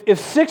 if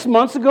 6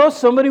 months ago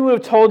somebody would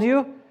have told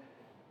you,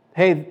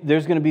 hey,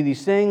 there's going to be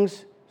these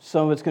things,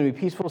 some of it's going to be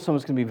peaceful, some of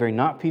it's going to be very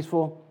not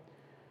peaceful,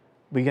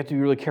 but you have to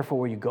be really careful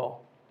where you go,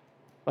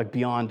 like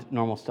beyond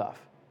normal stuff.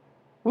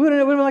 We would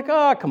have been like,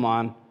 oh, come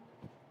on.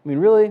 I mean,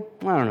 really?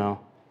 I don't know.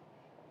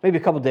 Maybe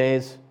a couple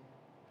days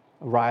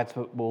of riots,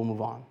 but we'll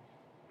move on.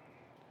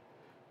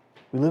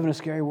 We live in a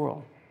scary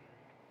world.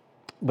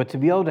 But to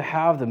be able to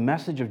have the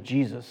message of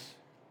Jesus,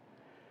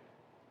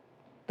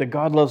 that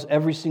God loves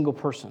every single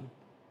person,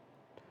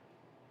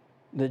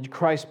 that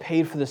Christ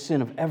paid for the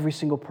sin of every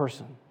single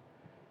person,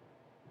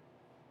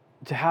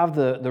 to have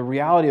the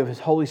reality of His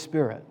Holy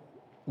Spirit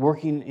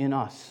working in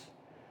us,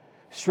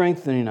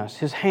 strengthening us,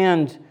 His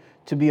hand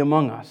to be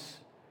among us,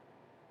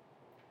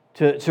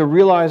 to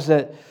realize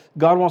that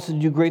God wants to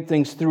do great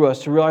things through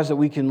us, to realize that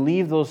we can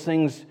leave those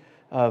things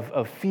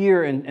of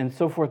fear and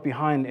so forth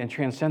behind and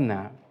transcend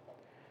that,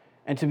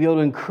 and to be able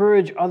to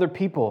encourage other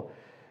people.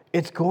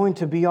 It's going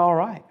to be all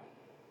right.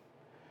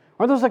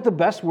 Aren't those like the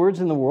best words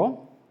in the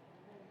world?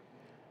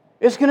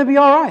 It's going to be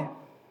all right.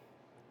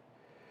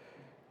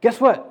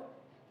 Guess what?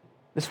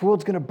 This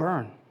world's going to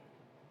burn.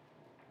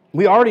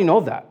 We already know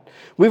that.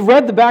 We've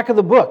read the back of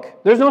the book.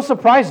 There's no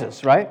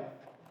surprises, right?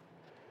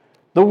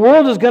 The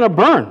world is going to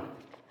burn.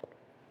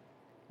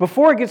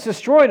 Before it gets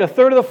destroyed, a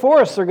third of the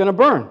forests are going to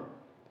burn.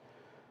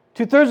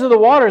 2/3 of the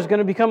water is going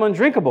to become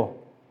undrinkable.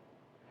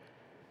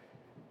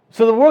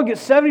 So the world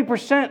gets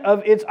 70%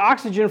 of its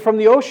oxygen from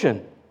the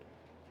ocean.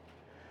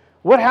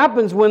 What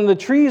happens when the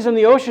trees in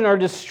the ocean are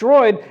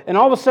destroyed and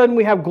all of a sudden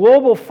we have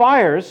global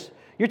fires?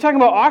 You're talking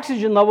about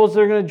oxygen levels that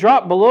are going to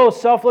drop below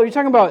self-level. You're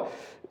talking about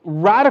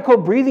radical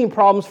breathing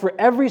problems for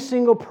every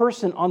single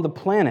person on the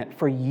planet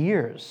for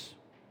years.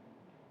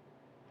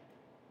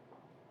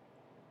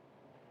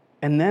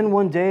 And then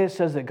one day it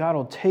says that God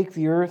will take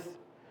the earth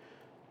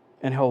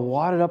and He'll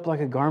wad it up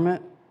like a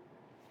garment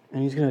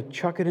and He's going to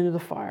chuck it into the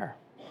fire.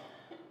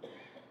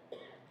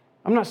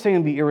 I'm not saying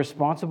to be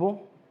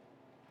irresponsible.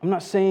 I'm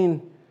not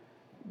saying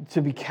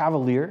to be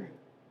cavalier.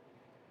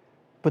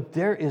 But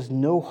there is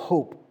no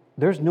hope.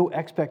 There's no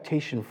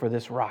expectation for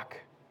this rock.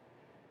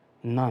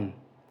 None.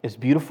 It's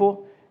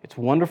beautiful. It's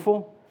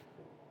wonderful.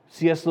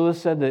 C.S.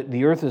 Lewis said that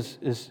the earth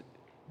is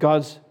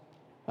God's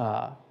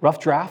rough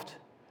draft.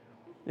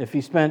 If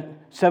He spent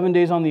 7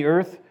 days on the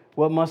earth,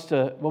 what must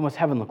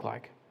heaven look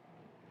like?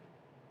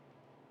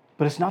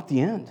 But it's not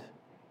the end.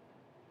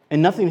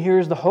 And nothing here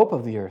is the hope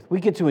of the earth. We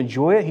get to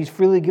enjoy it. He's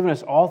freely given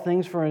us all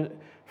things for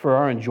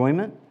our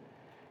enjoyment.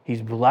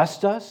 He's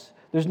blessed us.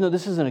 This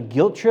isn't a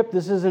guilt trip.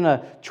 This isn't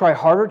a try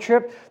harder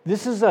trip.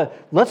 This is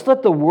let's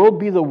let the world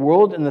be the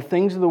world and the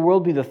things of the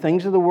world be the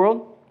things of the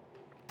world.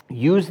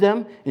 Use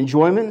them,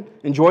 enjoy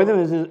them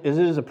as it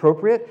is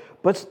appropriate.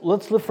 But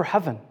let's live for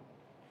heaven.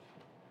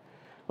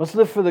 Let's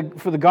live for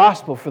the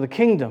gospel, for the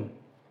kingdom,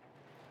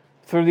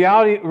 for the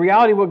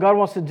reality of what God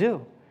wants to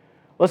do.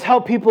 Let's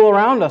help people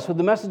around us with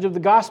the message of the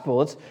gospel.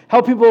 Let's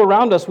help people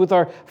around us with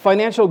our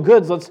financial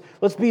goods.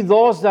 Let's be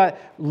those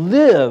that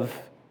live,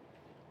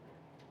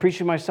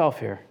 preaching myself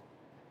here,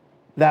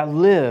 that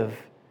live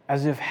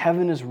as if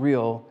heaven is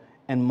real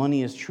and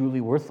money is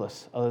truly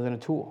worthless other than a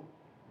tool.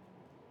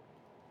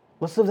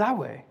 Let's live that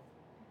way.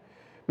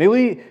 May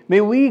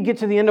we get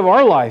to the end of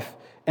our life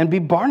and be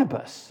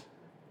Barnabas.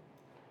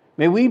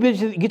 May we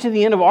get to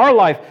the end of our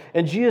life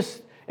and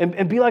Jesus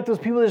and be like those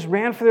people that just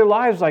ran for their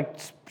lives, like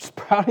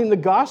sprouting the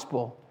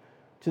gospel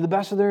to the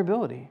best of their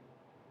ability.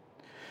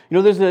 You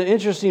know, there's an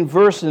interesting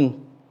verse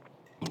in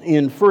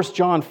 1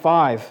 John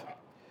 5.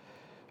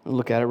 I'll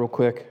look at it real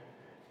quick.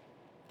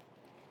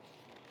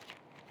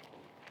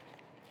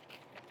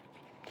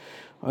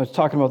 I was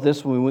talking about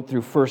this when we went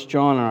through 1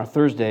 John on our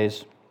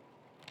Thursdays.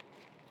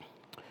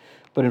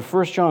 But in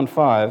 1 John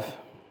 5,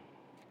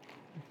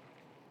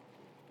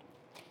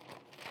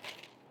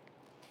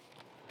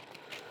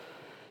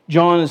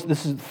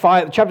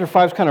 chapter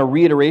 5 is kind of a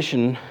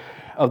reiteration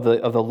of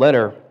the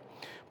letter.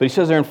 But he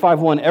says there in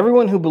 5:1,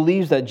 everyone who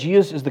believes that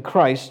Jesus is the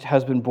Christ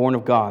has been born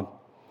of God.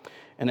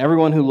 And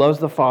everyone who loves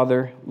the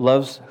Father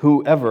loves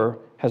whoever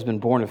has been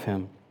born of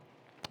Him.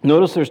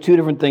 Notice there's two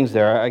different things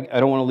there. I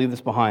don't want to leave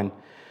this behind.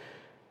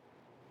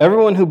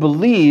 Everyone who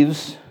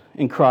believes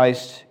in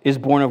Christ is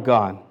born of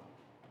God.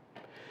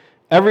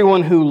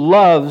 Everyone who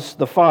loves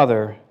the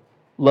Father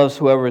loves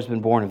whoever has been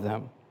born of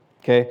them.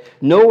 Okay?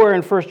 Nowhere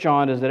in 1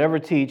 John does it ever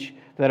teach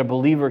that a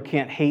believer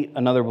can't hate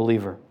another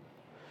believer.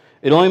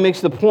 It only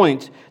makes the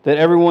point that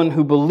everyone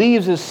who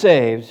believes is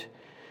saved,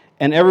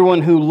 and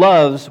everyone who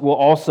loves will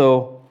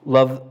also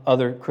love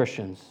other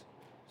Christians.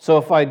 So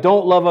if I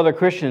don't love other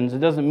Christians, it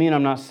doesn't mean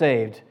I'm not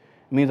saved.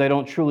 It means I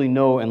don't truly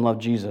know and love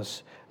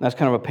Jesus. And that's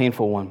kind of a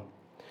painful one.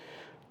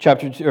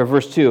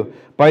 Verse 2.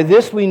 By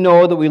this we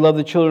know that we love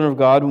the children of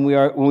God when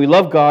we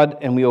love God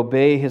and we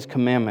obey His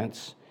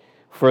commandments.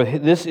 For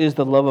this is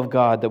the love of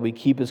God, that we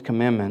keep His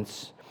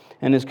commandments,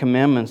 and His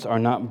commandments are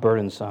not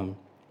burdensome.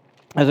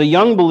 As a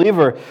young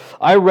believer,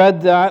 I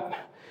read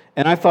that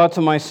and I thought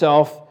to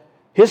myself,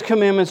 His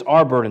commandments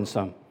are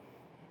burdensome.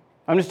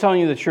 I'm just telling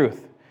you the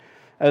truth.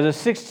 As a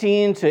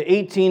 16 to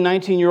 18,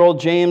 19-year-old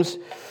James,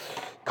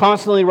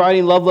 constantly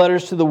writing love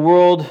letters to the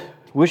world.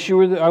 Wish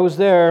I was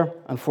there.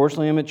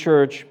 Unfortunately, I'm at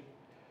church.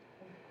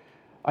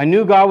 I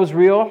knew God was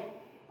real.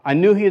 I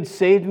knew He had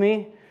saved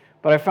me,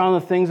 but I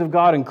found the things of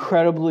God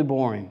incredibly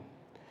boring.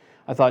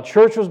 I thought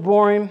church was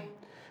boring.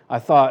 I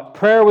thought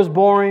prayer was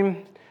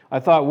boring. I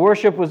thought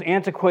worship was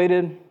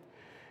antiquated.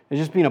 It's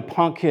just being a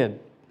punk kid.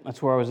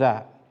 That's where I was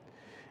at.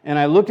 And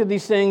I looked at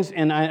these things,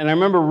 and I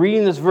remember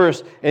reading this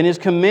verse, and His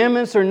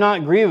commandments are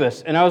not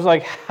grievous. And I was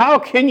like, how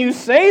can you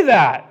say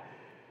that?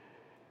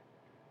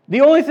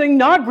 The only thing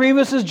not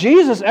grievous is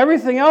Jesus.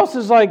 Everything else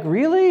is like,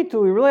 really? Do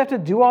we really have to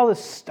do all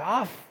this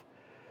stuff?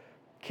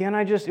 Can't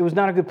I just... It was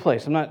not a good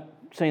place. I'm not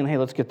saying, hey,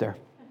 let's get there.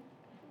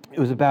 It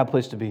was a bad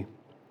place to be.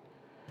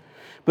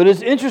 But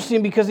it's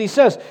interesting because he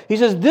says,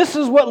 this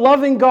is what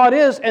loving God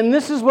is, and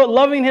this is what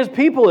loving His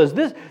people is.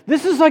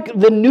 This is like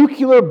the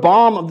nuclear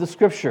bomb of the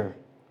Scripture.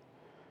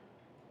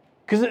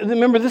 Because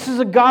remember, this is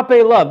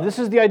agape love. This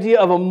is the idea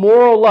of a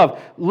moral love.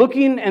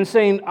 Looking and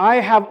saying, I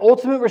have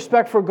ultimate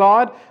respect for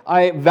God.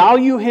 I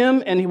value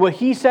Him and what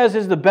He says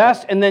is the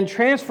best. And then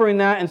transferring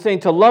that and saying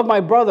to love my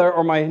brother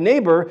or my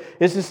neighbor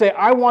is to say,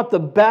 I want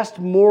the best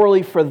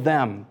morally for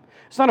them.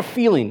 It's not a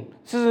feeling.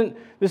 This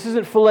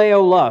isn't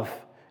phileo love.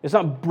 It's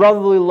not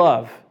brotherly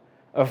love,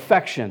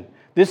 affection.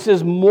 This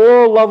is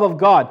moral love of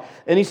God.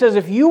 And he says,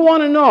 if you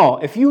want to know,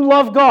 if you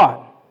love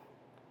God,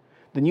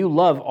 then you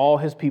love all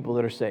His people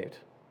that are saved.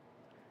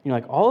 You're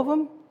like, all of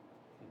them?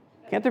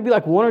 Can't there be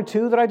like one or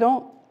two that I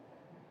don't?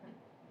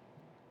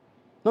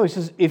 No, he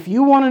says, if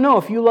you want to know,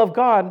 if you love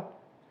God,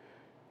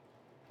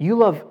 you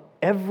love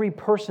every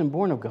person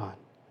born of God.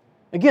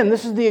 Again,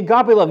 this is the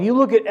agape love. You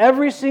look at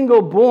every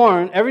single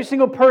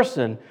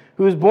person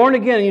who is born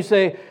again, and you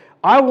say,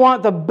 I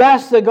want the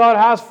best that God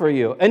has for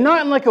you. And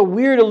not in like a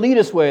weird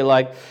elitist way,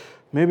 like,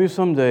 maybe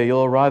someday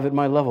you'll arrive at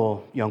my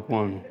level, young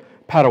one,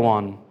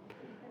 Padawan.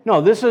 No,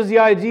 this is the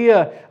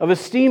idea of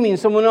esteeming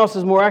someone else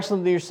as more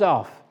excellent than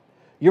yourself.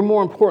 You're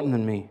more important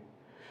than me.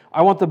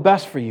 I want the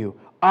best for you.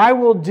 I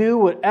will do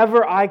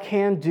whatever I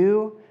can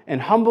do and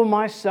humble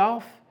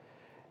myself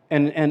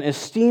and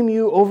esteem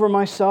you over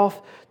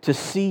myself to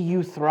see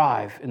you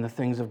thrive in the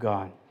things of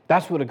God.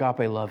 That's what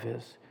agape love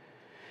is.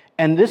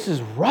 And this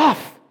is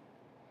rough.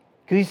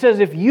 Because he says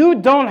if you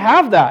don't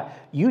have that,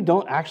 you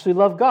don't actually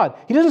love God.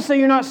 He doesn't say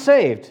you're not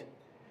saved.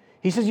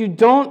 He says you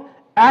don't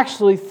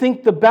actually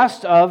think the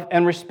best of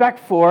and respect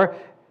for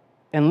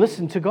and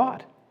listen to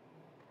God.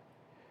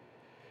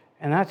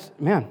 And that's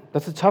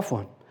a tough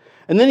one.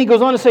 And then he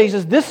goes on to say, he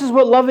says, this is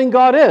what loving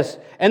God is.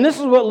 And this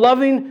is what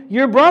loving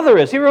your brother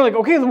is. You're like,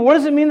 okay, what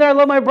does it mean that I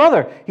love my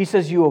brother? He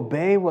says, you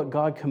obey what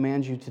God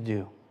commands you to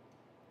do.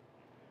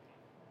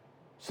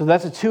 So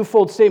that's a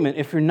twofold statement.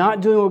 If you're not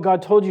doing what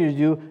God told you to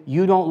do,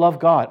 you don't love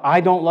God.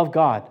 I don't love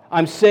God.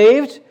 I'm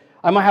saved.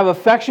 I might have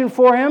affection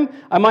for Him.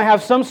 I might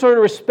have some sort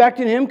of respect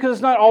in Him because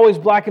it's not always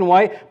black and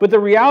white. But the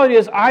reality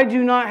is I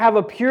do not have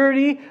a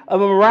purity, a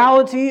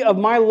morality of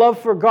my love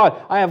for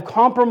God. I have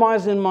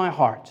compromise in my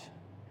heart.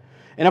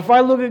 And if I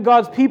look at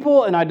God's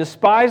people and I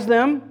despise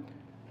them,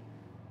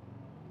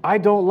 I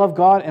don't love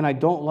God and I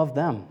don't love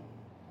them.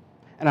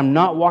 And I'm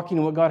not walking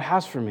in what God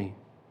has for me.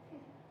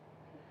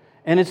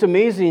 And it's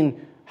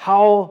amazing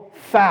how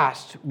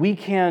fast we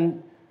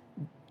can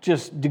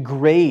just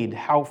degrade,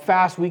 how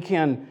fast we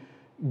can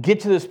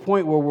get to this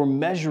point where we're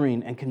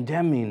measuring and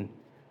condemning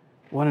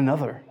one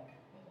another,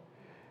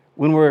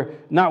 when we're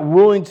not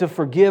willing to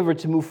forgive or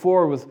to move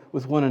forward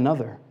with one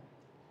another.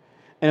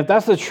 And if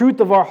that's the truth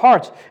of our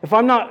hearts, if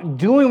I'm not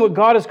doing what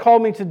God has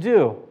called me to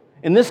do,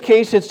 in this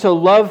case, it's to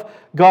love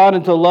God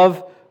and to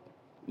love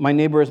my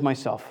neighbor as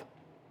myself.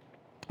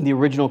 The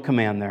original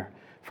command there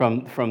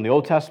from the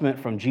Old Testament,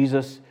 from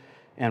Jesus,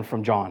 and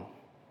from John.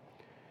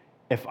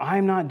 If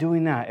I'm not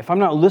doing that, if I'm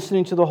not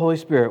listening to the Holy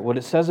Spirit, what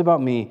it says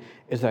about me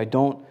is that I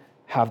don't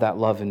have that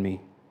love in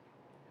me.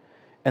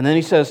 And then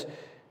he says,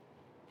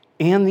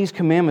 and these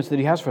commandments that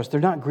he has for us,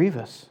 they're not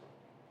grievous.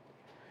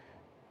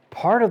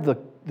 Part of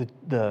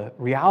the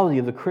reality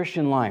of the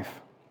Christian life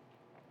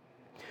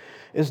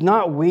is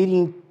not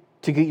waiting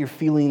to get your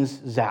feelings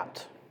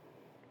zapped.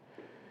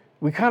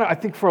 I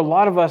think for a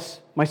lot of us,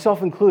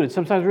 myself included,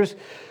 sometimes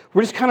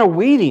we're just kind of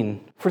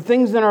waiting for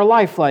things in our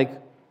life like,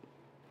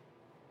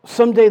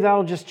 someday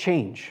that'll just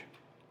change.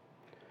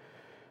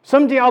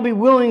 Someday I'll be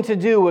willing to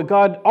do what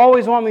God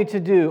always wanted me to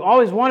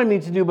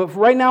do, but for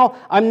right now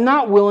I'm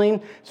not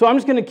willing, so I'm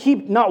just going to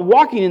keep not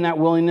walking in that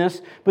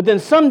willingness, but then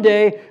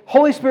someday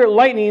Holy Spirit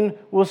lightning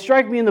will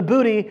strike me in the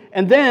booty,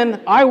 and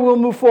then I will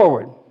move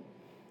forward.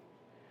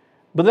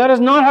 But that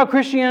is not how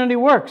Christianity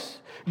works.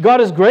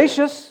 God is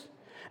gracious,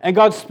 and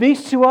God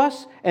speaks to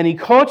us, and He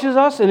coaches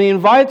us, and He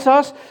invites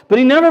us, but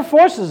He never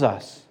forces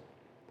us.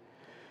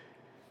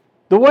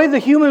 The way the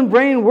human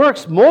brain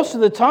works most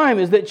of the time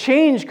is that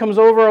change comes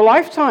over a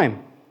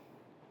lifetime.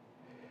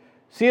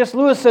 C.S.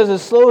 Lewis says,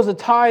 as slow as a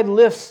tide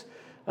lifts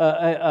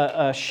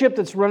a ship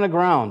that's run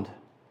aground,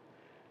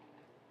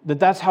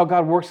 that's how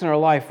God works in our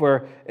life,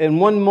 where in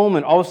one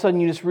moment, all of a sudden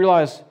you just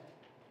realize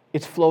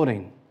it's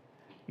floating.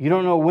 You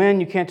don't know when,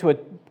 you can't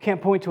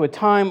can't point to a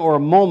time or a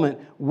moment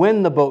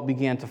when the boat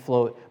began to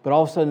float, but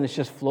all of a sudden it's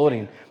just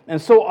floating.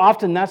 And so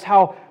often that's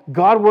how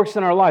God works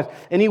in our lives.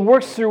 And He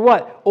works through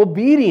what?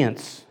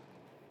 Obedience.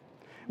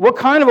 What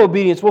kind of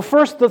obedience? Well,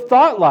 first the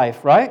thought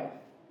life, right?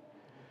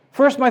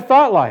 First my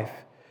thought life.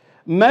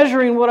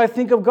 Measuring what I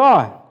think of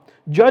God.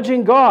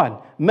 Judging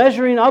God.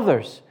 Measuring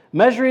others.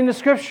 Measuring the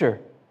Scripture.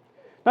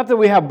 Not that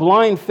we have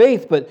blind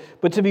faith,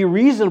 but to be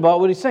reasonable about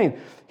what He's saying.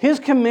 His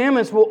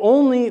commandments we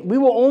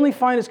will only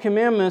find His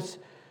commandments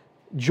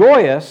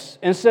joyous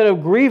instead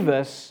of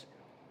grievous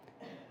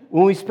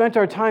when we spent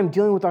our time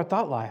dealing with our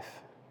thought life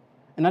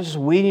and not just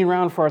waiting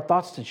around for our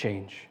thoughts to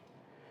change.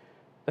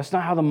 That's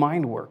not how the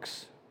mind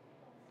works.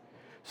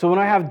 So when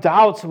I have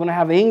doubts, when I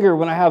have anger,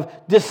 when I have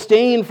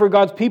disdain for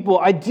God's people,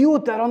 I deal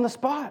with that on the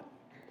spot.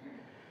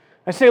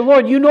 I say,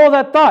 Lord, you know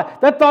that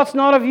thought. That thought's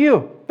not of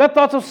you. That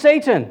thought's of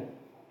Satan.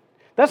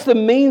 That's the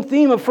main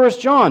theme of 1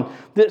 John,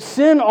 that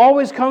sin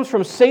always comes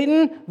from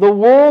Satan, the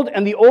world,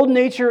 and the old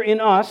nature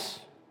in us,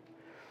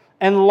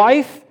 and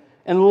life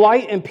and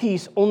light and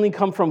peace only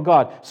come from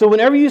God. So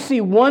whenever you see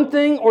one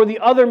thing or the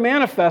other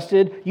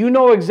manifested, you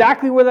know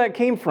exactly where that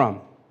came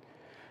from.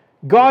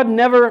 God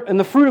never, and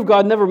the fruit of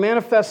God never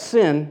manifests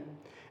sin,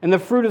 and the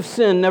fruit of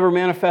sin never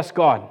manifests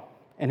God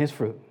and His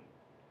fruit.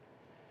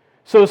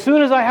 So as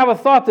soon as I have a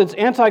thought that's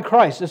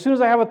anti-Christ, as soon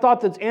as I have a thought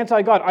that's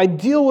anti-God, I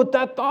deal with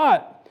that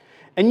thought.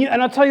 And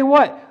I'll tell you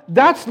what,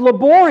 that's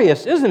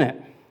laborious, isn't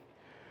it?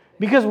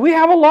 Because we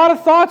have a lot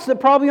of thoughts that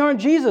probably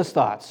aren't Jesus'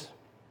 thoughts.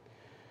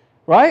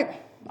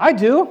 Right? I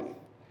do.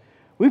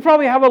 We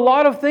probably have a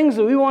lot of things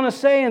that we want to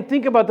say and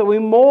think about, that we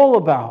mull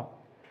about,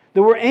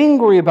 that we're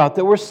angry about,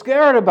 that we're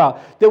scared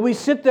about, that we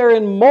sit there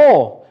and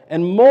mull.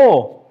 And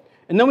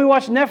then we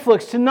watch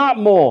Netflix to not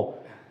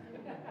mull.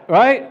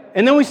 Right?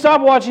 And then we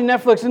stop watching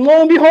Netflix, and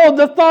lo and behold,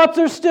 the thoughts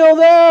are still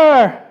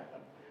there.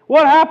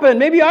 What happened?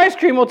 Maybe ice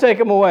cream will take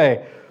them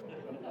away.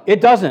 It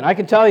doesn't, I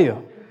can tell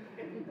you.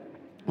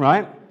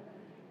 Right?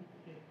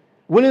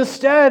 When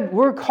instead,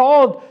 we're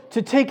called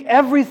to take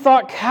every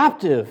thought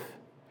captive.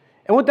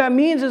 And what that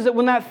means is that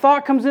when that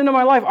thought comes into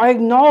my life, I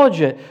acknowledge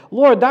it.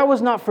 Lord, that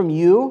was not from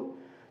you.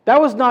 That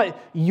was not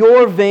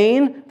your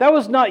vein. That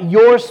was not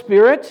your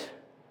spirit.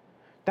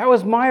 That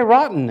was my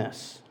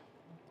rottenness.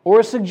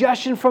 Or a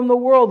suggestion from the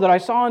world that I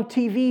saw on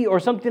TV or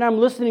something I'm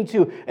listening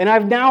to, and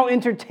I've now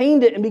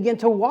entertained it and begin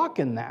to walk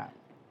in that.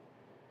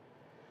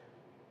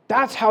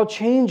 That's how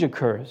change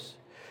occurs.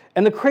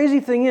 And the crazy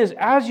thing is,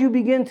 as you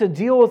begin to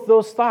deal with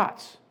those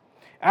thoughts,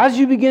 as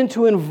you begin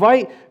to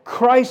invite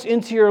Christ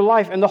into your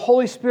life and the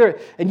Holy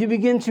Spirit, and you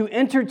begin to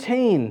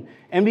entertain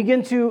and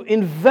begin to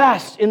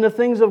invest in the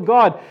things of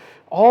God,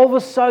 all of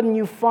a sudden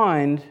you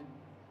find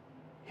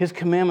His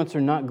commandments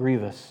are not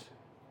grievous.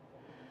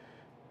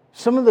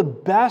 Some of the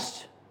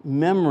best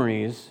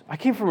memories, I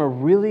came from a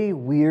really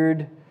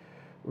weird,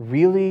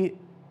 really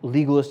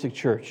legalistic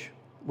church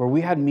where we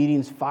had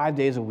meetings 5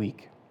 days a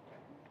week.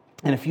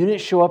 And if you didn't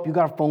show up, you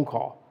got a phone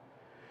call.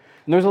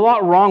 And there's a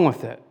lot wrong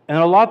with it, and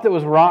a lot that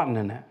was rotten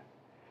in it.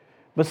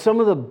 But some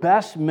of the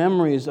best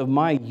memories of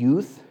my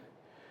youth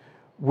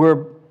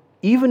were,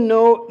 even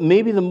though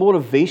maybe the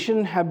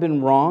motivation had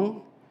been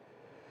wrong,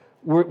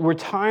 were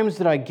times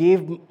that I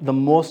gave the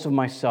most of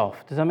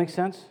myself. Does that make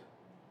sense?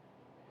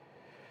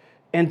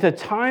 And the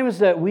times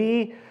that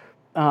we,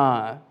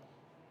 for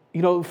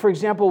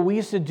example, we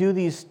used to do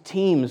these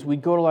teams.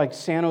 We'd go to like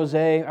San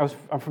Jose.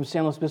 I'm from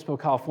San Luis Obispo,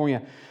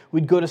 California.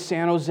 We'd go to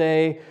San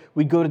Jose,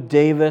 we'd go to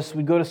Davis,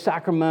 we'd go to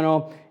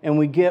Sacramento, and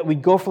we'd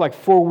go for like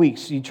 4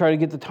 weeks. You try to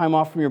get the time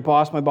off from your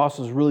boss. My boss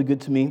was really good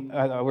to me.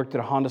 I worked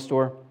at a Honda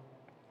store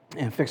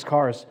and fixed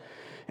cars.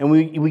 And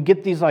we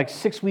get these like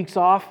 6 weeks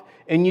off,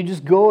 and you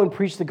just go and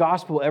preach the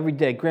gospel every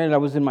day. Granted, I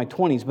was in my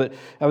 20s, but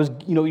I was,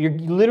 you're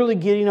literally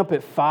getting up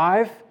at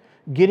 5,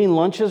 getting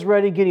lunches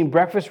ready, getting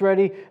breakfast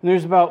ready, and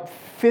there's about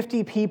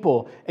 50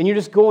 people, and you're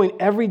just going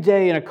every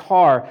day in a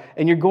car,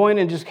 and you're going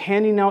and just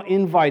handing out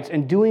invites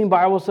and doing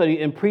Bible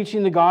study and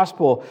preaching the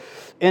gospel.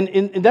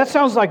 And that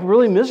sounds like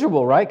really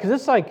miserable, right? Because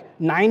it's like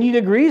 90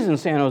 degrees in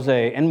San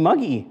Jose and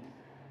muggy.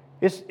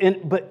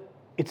 But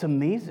it's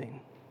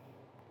amazing.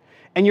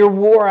 And you're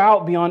wore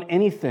out beyond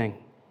anything.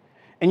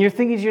 And you're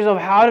thinking to yourself,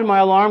 how did my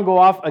alarm go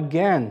off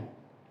again?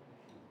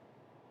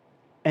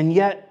 And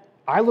yet,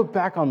 I look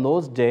back on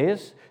those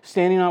days,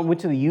 went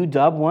to the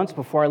UW once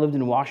before I lived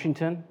in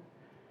Washington.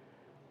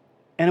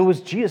 And it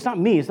was, it's not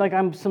me. It's like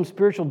I'm some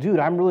spiritual dude.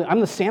 I'm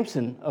the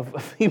Samson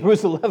of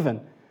Hebrews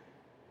 11.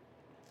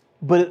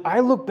 But I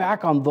look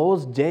back on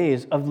those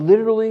days of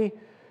literally,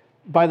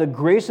 by the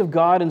grace of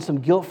God and some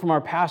guilt from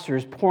our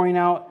pastors, pouring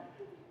out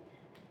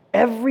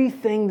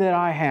everything that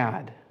I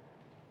had.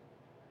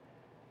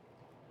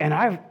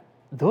 And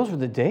those were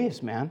the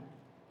days, man.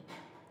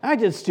 I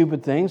did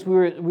stupid things. We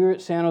were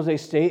at San Jose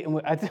State,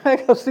 and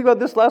I was thinking about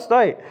this last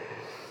night.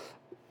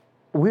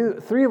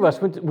 Three of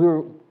us went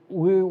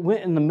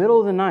in the middle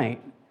of the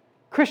night,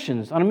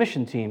 Christians on a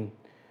mission team,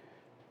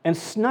 and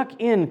snuck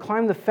in,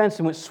 climbed the fence,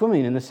 and went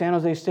swimming in the San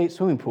Jose State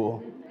swimming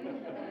pool.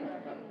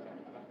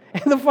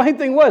 And the funny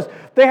thing was,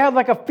 they had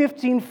like a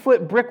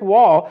 15-foot brick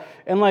wall,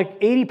 and like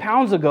 80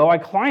 pounds ago, I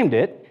climbed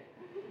it.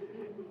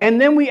 And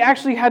then we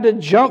actually had to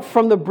jump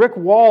from the brick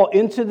wall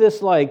into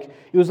this, like,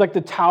 it was like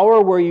the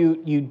tower where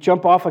you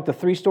jump off, like the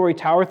 3-story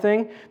tower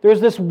thing. There's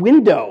this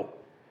window.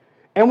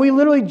 And we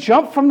literally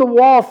jumped from the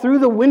wall through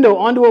the window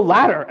onto a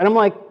ladder. And I'm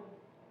like,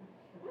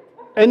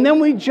 and then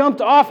we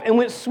jumped off and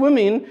went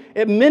swimming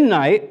at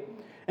midnight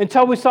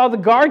until we saw the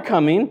guard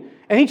coming,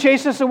 and he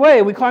chased us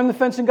away. We climbed the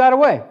fence and got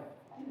away.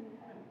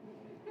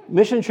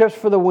 Mission trips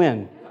for the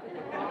win.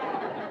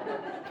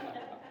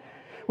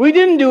 We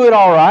didn't do it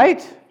all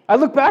right. I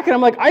look back and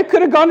I'm like, I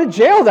could have gone to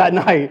jail that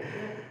night.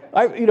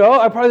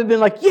 I'd probably been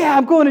like, yeah,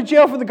 I'm going to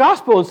jail for the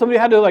gospel. And somebody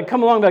had to like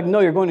come along and be like,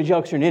 no, you're going to jail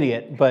because you're an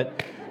idiot.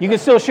 But you can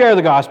still share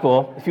the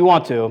gospel if you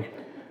want to.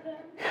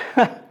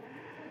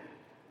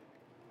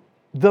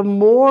 The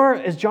more,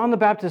 as John the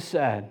Baptist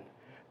said,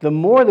 the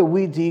more that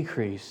we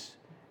decrease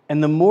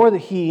and the more that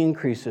he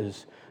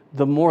increases,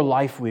 the more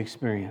life we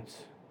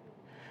experience.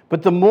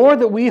 But the more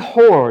that we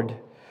hoard,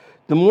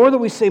 the more that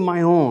we say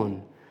my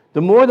own,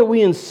 the more that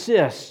we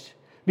insist,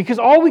 because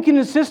all we can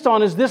insist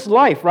on is this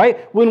life,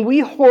 right? When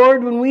we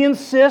hoard, when we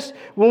insist,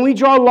 when we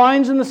draw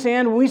lines in the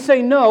sand, when we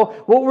say no,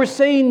 what we're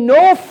saying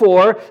no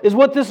for is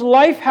what this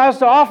life has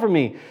to offer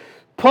me.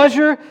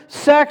 Pleasure,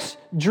 sex,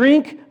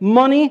 drink,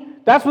 money,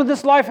 that's what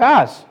this life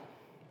has.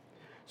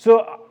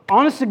 So,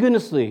 honest to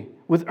goodnessly,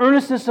 with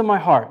earnestness in my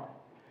heart,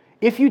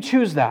 if you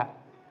choose that,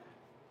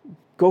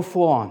 go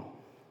full on.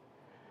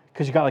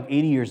 Because you got like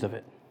 80 years of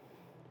it.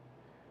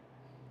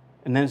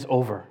 And then it's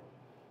over.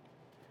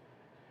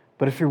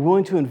 But if you're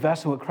willing to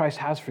invest in what Christ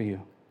has for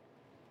you,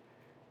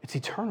 it's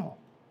eternal.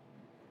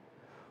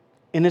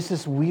 And it's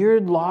this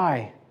weird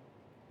lie.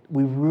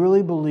 We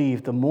really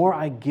believe the more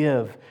I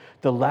give,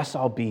 the less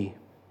I'll be.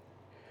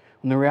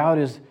 And the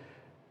reality is,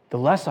 the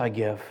less I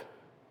give,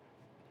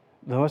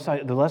 the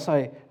less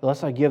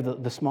I give,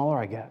 the smaller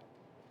I get.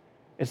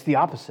 It's the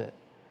opposite.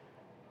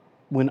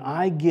 When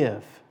I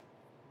give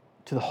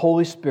to the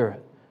Holy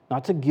Spirit,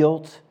 not to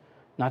guilt,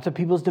 not to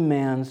people's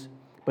demands,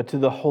 but to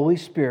the Holy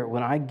Spirit,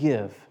 when I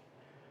give,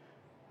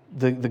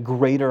 the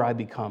greater I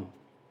become.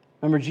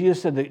 Remember,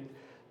 Jesus said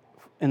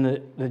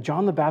that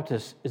John the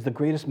Baptist is the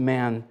greatest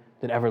man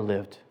that ever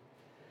lived.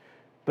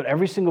 But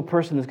every single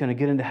person that's going to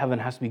get into heaven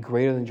has to be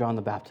greater than John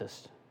the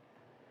Baptist.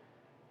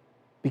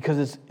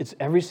 Because it's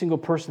every single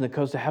person that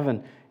goes to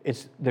heaven,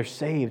 they're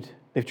saved.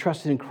 They've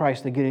trusted in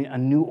Christ. They're getting a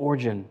new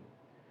origin.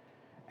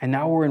 And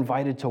now we're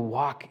invited to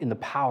walk in the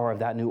power of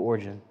that new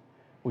origin,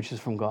 which is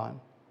from God.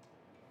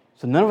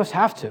 So none of us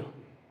have to.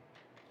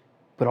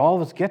 But all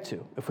of us get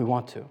to if we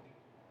want to.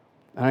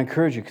 And I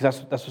encourage you,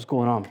 because that's what's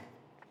going on.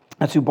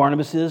 That's who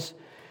Barnabas is.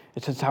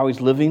 It's how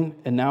he's living.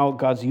 And now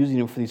God's using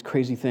him for these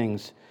crazy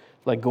things,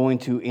 like going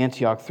to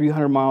Antioch,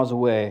 300 miles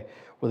away,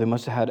 where they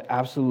must have had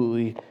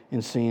absolutely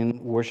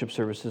insane worship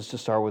services to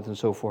start with and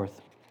so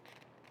forth.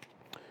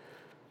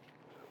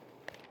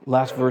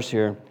 Last verse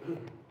here.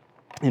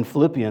 In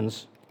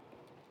Philippians,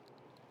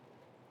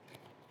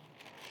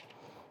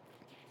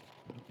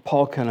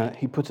 Paul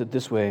he puts it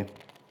this way,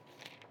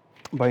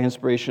 by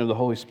inspiration of the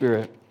Holy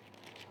Spirit.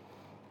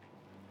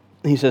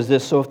 He says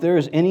this, so if there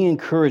is any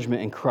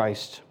encouragement in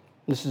Christ,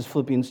 this is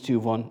Philippians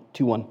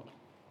 2:1.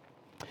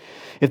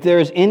 If there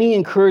is any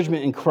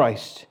encouragement in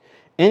Christ,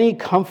 any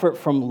comfort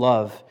from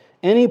love,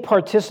 any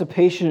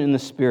participation in the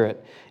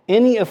Spirit,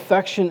 any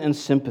affection and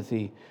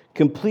sympathy,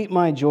 complete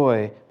my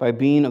joy by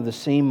being of the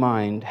same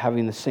mind,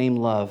 having the same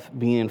love,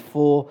 being in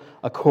full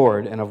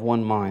accord and of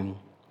one mind.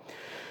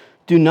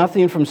 Do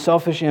nothing from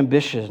selfish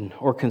ambition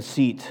or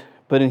conceit,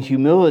 but in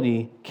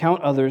humility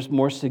count others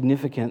more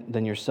significant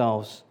than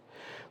yourselves.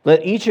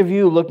 Let each of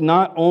you look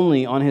not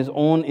only on his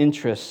own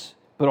interests,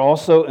 but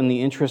also in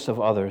the interests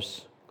of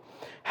others.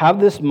 Have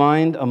this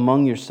mind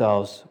among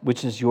yourselves,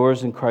 which is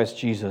yours in Christ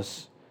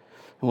Jesus.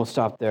 And we'll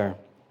stop there.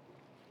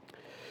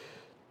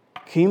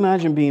 Can you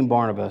imagine being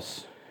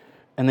Barnabas?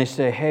 And they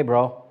say, hey,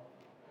 bro,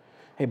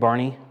 hey,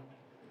 Barney,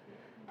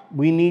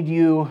 we need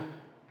you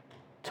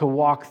to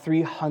walk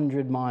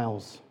 300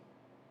 miles.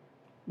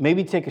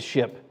 Maybe take a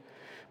ship.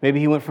 Maybe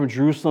he went from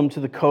Jerusalem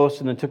to the coast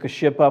and then took a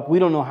ship up. We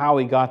don't know how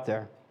he got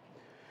there.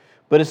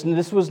 But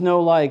this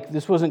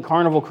wasn't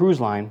Carnival Cruise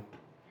Line.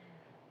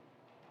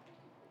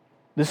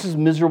 This is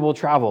miserable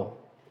travel.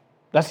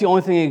 That's the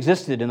only thing that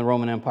existed in the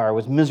Roman Empire,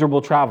 was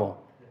miserable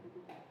travel.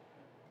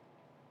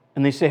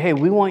 And they say, hey,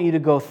 we want you to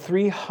go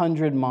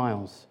 300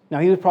 miles. Now,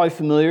 he was probably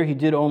familiar. He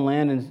did own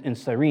land in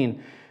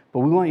Cyrene. But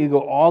we want you to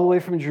go all the way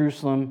from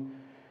Jerusalem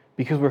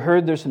because we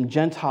heard there's some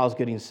Gentiles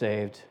getting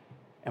saved,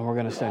 and we're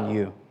going to send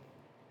you.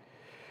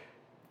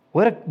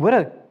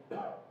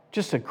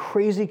 Just a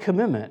crazy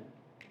commitment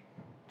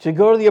to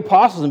go to the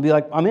apostles and be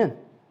like, I'm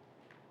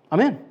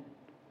in.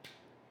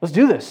 Let's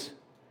do this.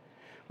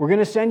 We're going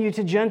to send you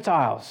to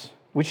Gentiles,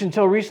 which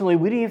until recently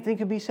we didn't even think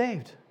could be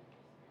saved.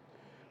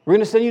 We're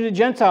going to send you to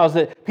Gentiles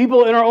that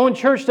people in our own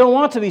church don't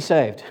want to be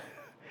saved.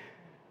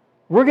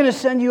 We're going to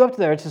send you up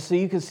there so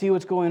you can see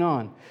what's going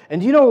on. And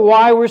do you know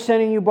why we're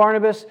sending you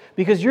Barnabas?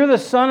 Because you're the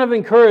son of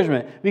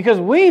encouragement. Because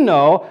we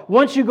know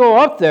once you go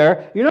up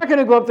there, you're not going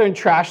to go up there and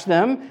trash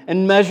them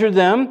and measure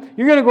them.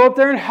 You're going to go up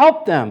there and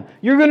help them.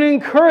 You're going to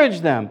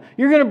encourage them.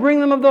 You're going to bring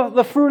them of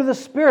the fruit of the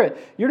Spirit.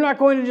 You're not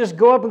going to just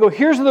go up and go,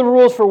 here's the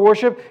rules for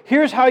worship.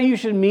 Here's how you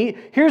should meet.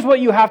 Here's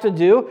what you have to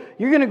do.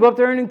 You're going to go up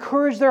there and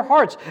encourage their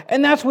hearts.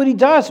 And that's what he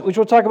does, which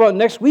we'll talk about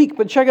next week.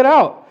 But check it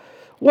out.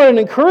 What an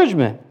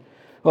encouragement.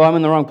 Oh, I'm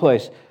in the wrong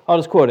place. I'll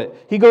just quote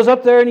it. He goes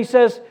up there and it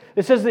says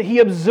that he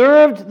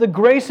observed the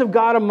grace of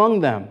God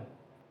among them.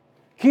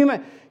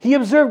 He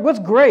observed, what's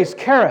grace?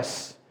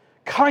 Charis,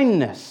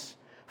 kindness,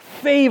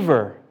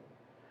 favor.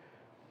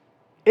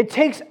 It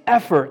takes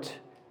effort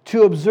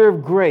to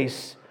observe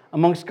grace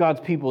amongst God's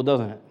people,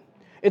 doesn't it?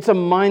 It's a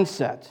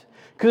mindset.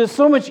 Because it's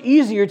so much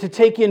easier to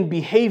take in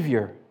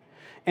behavior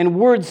and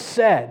words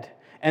said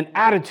and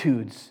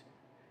attitudes.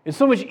 It's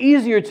so much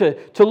easier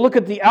to look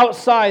at the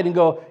outside and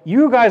go,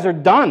 you guys are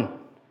done.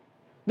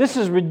 This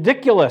is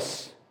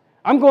ridiculous.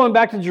 I'm going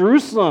back to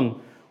Jerusalem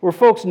where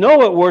folks know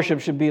what worship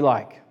should be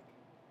like.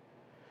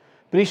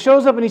 But he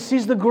shows up and he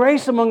sees the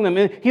grace among them.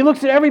 And he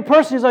looks at every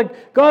person. He's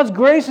like, God's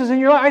grace is in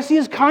your life. I see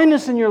His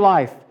kindness in your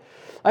life.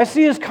 I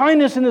see His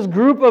kindness in this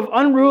group of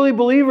unruly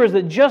believers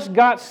that just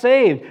got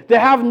saved,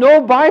 that have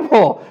no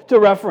Bible to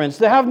reference,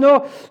 that have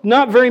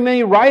not very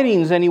many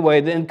writings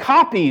anyway, and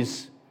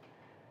copies.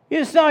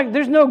 It's not like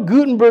there's no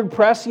Gutenberg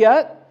press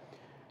yet.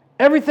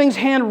 Everything's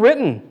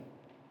handwritten.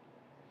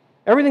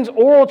 Everything's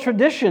oral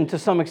tradition to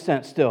some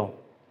extent still.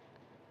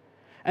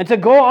 And to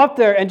go up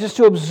there and just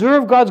to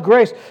observe God's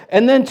grace,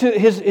 and then to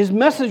his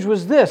message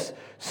was this: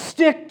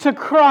 stick to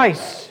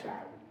Christ.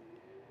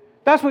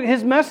 That's what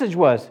his message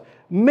was.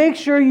 Make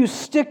sure you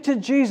stick to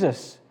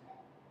Jesus.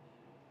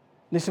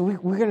 They said,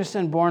 we're going to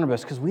send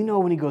Barnabas because we know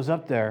when he goes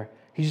up there,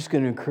 he's just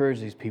going to encourage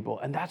these people.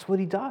 And that's what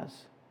he does.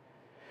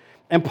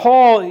 And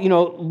Paul,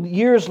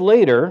 years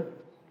later,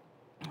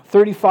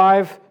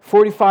 35,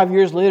 45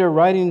 years later,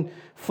 writing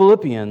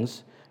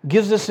Philippians,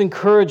 gives this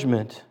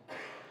encouragement.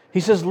 He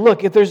says,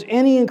 look, if there's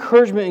any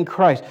encouragement in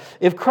Christ,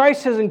 if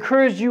Christ has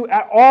encouraged you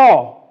at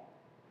all,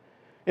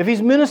 if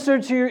He's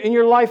ministered to you in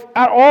your life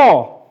at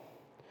all,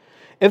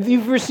 if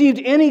you've received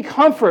any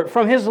comfort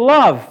from His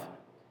love,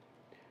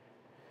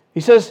 he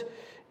says,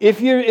 if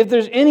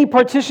there's any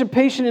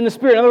participation in the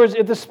Spirit, in other words,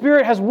 if the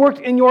Spirit has worked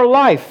in your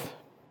life,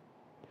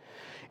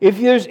 if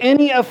there's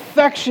any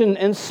affection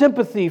and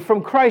sympathy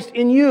from Christ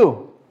in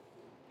you,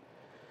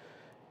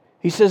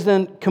 he says,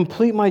 then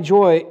complete my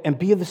joy and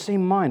be of the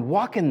same mind.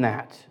 Walk in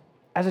that.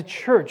 As a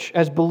church,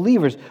 as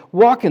believers,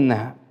 walk in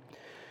that.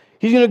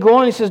 He's going to go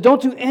on, he says,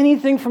 don't do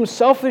anything from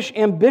selfish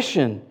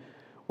ambition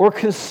or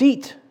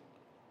conceit.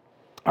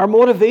 Our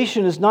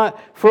motivation is not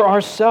for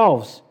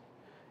ourselves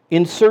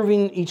in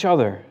serving each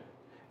other.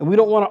 And we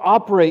don't want to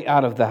operate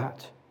out of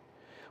that.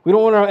 We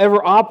don't want to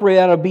ever operate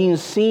out of being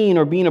seen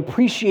or being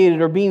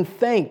appreciated or being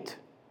thanked.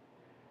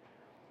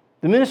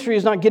 The ministry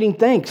is not getting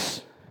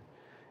thanks.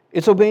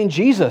 It's obeying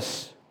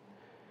Jesus.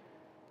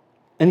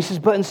 And he says,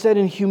 but instead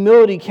in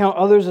humility count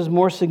others as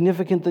more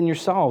significant than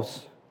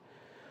yourselves.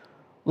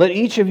 Let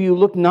each of you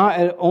look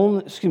not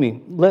only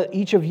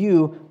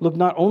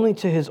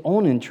to his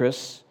own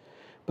interests,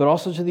 but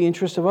also to the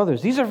interests of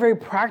others. These are very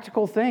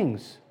practical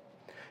things.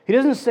 He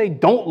doesn't say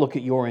don't look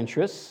at your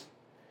interests.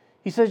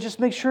 He says, just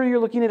make sure you're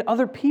looking at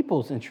other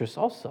people's interests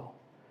also.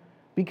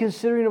 Be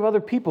considerate of other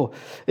people.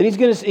 And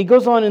he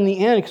goes on in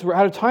the end, because we're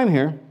out of time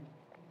here.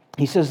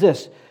 He says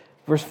this,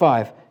 verse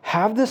 5,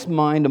 have this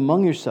mind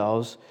among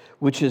yourselves,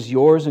 which is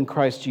yours in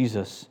Christ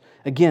Jesus.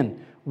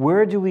 Again,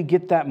 where do we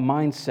get that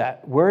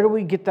mindset? Where do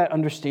we get that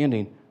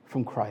understanding?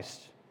 From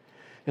Christ.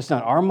 It's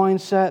not our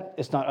mindset.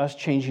 It's not us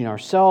changing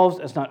ourselves.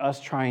 It's not us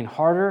trying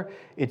harder.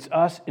 It's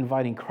us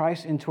inviting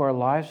Christ into our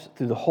lives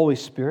through the Holy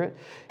Spirit,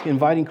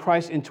 inviting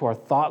Christ into our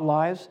thought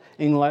lives,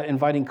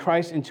 inviting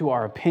Christ into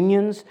our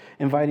opinions,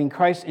 inviting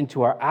Christ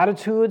into our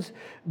attitudes,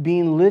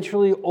 being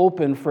literally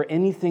open for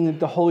anything that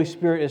the Holy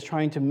Spirit is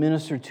trying to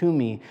minister to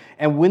me.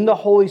 And when the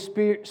Holy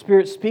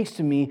Spirit speaks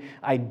to me,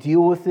 I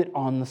deal with it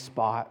on the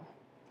spot.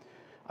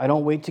 I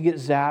don't wait to get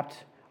zapped.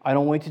 I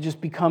don't wait to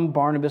just become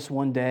Barnabas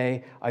one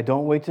day. I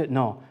deal with it.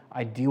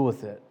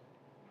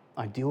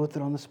 I deal with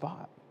it on the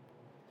spot.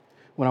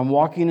 When I'm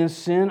walking in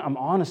sin, I'm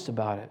honest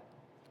about it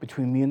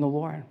between me and the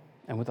Lord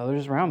and with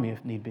others around me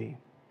if need be.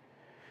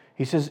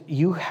 He says,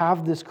 you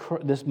have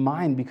this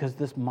mind because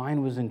this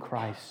mind was in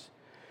Christ.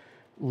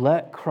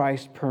 Let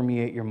Christ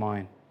permeate your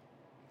mind.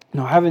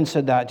 Now, having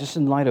said that, just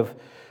in light of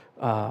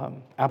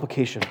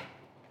application.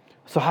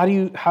 So how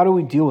do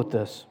we deal with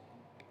this?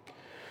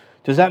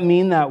 Does that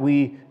mean that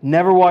we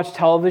never watch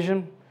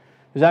television?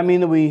 Does that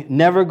mean that we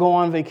never go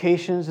on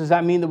vacations? Does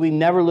that mean that we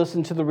never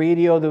listen to the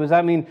radio? Does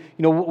that mean,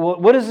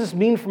 what does this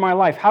mean for my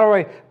life? How do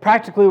I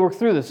practically work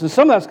through this? And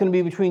some of that's going to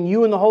be between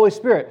you and the Holy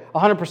Spirit,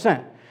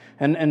 100%.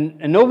 And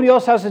nobody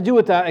else has to do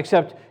with that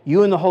except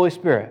you and the Holy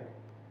Spirit.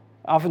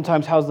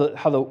 Oftentimes,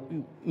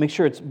 make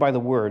sure it's by the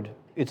Word.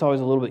 It's always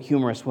a little bit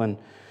humorous when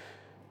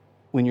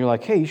you're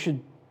like, hey, you should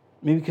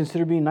Maybe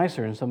consider being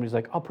nicer. And somebody's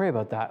like, I'll pray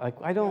about that. Like,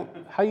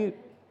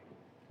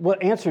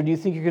 what answer do you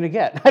think you're going to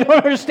get? I don't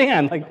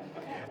understand. Like,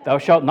 thou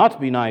shalt not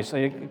be nice.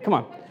 Like,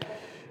 come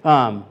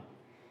on.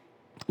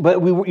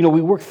 But we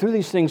work through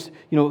these things,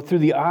 through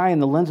the eye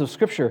and the lens of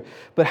Scripture.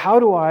 But how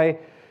do I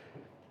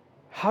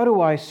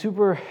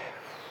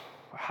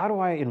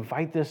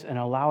invite this and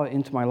allow it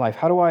into my life?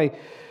 How do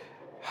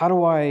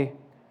I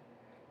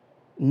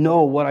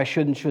know what I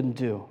should and shouldn't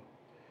do?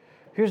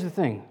 Here's the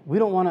thing. We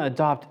don't want to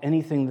adopt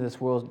anything that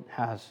this world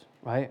has,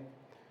 right?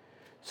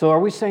 So are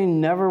we saying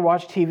never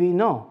watch TV?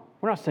 No,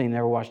 we're not saying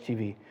never watch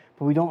TV.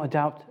 But we don't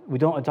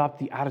adopt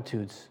the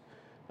attitudes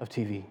of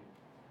TV.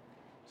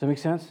 Does that make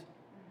sense?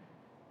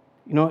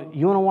 You want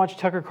to watch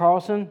Tucker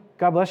Carlson?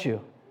 God bless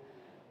you.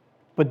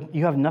 But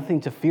you have nothing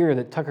to fear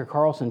that Tucker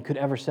Carlson could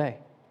ever say.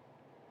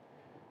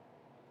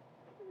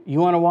 You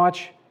want to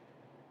watch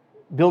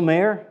Bill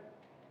Maher?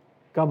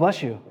 God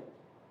bless you.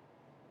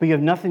 But you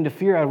have nothing to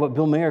fear out of what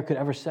Bill Maher could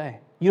ever say.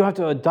 You don't have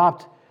to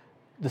adopt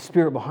the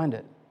spirit behind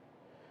it.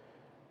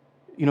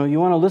 You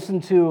want to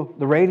listen to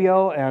the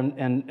radio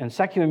and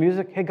secular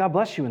music? Hey, God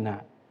bless you in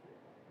that.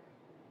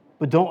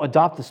 But don't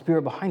adopt the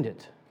spirit behind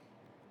it.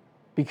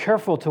 Be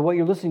careful to what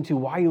you're listening to,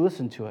 why you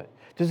listen to it.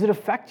 Does it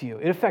affect you?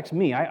 It affects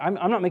me. I'm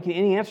not making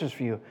any answers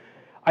for you.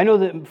 I know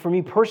that for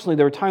me personally,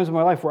 there were times in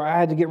my life where I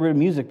had to get rid of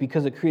music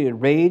because it created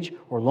rage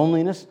or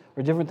loneliness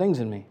or different things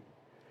in me.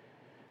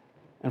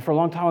 And for a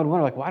long time, I'd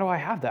wonder, why do I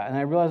have that? And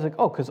I realized,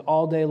 because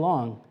all day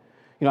long,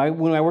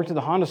 when I worked at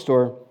the Honda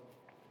store,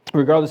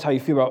 regardless how you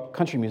feel about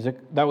country music,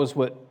 that was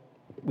what,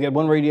 we had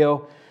one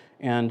radio,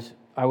 and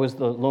I was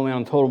the low man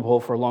on the totem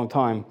pole for a long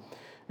time,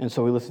 and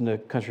so we listened to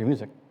country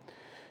music.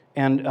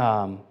 And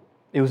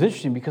it was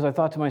interesting because I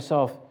thought to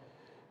myself,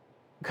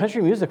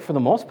 country music, for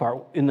the most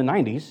part, in the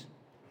 90s,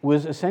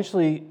 was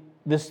essentially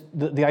this,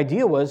 the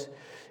idea was,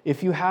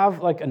 if you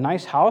have a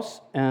nice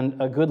house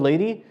and a good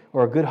lady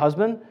or a good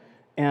husband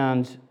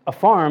and a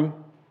farm,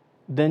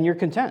 then you're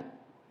content.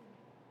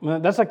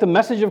 That's the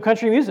message of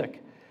country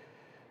music.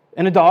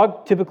 And a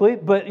dog, typically,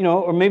 but,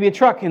 or maybe a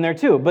truck in there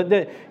too. But,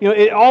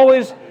 it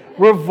always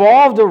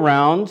revolved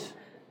around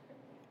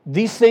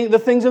the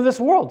things of this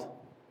world.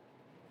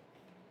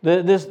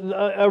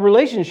 A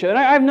relationship. And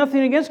I have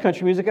nothing against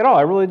country music at all.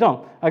 I really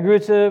don't. I grew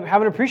to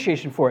have an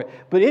appreciation for it.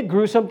 But it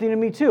grew something in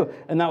me too.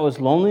 And that was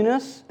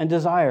loneliness and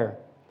desire.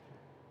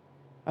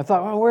 I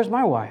thought, well, where's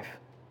my wife?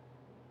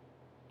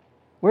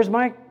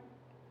 I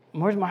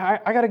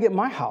got to get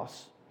my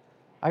house.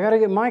 I got to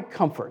get my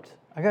comfort.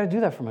 I got to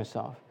do that for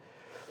myself.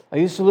 I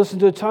used to listen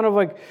to a ton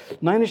of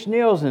Nine Inch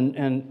Nails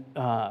and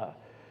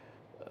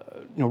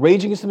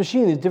Rage Against the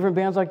Machine, these different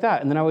bands like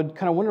that. And then I would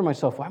kind of wonder to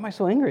myself, why am I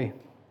so angry?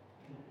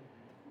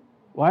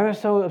 Why am I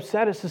so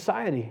upset at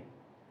society?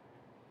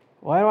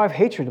 Why do I have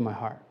hatred in my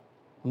heart?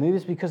 Well, maybe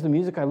it's because the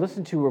music I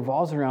listen to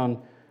revolves around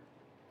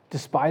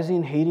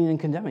despising, hating, and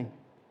condemning.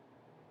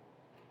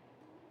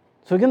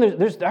 So again,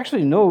 there's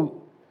actually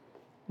no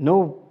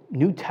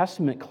New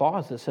Testament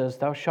clause that says,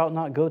 thou shalt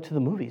not go to the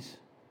movies.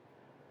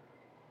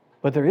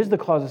 But there is the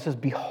clause that says,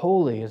 be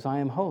holy as I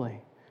am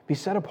holy. Be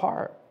set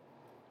apart.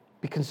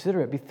 Be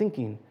considerate. Be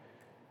thinking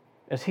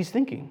as he's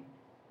thinking.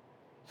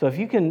 So if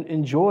you can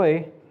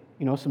enjoy,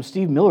 some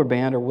Steve Miller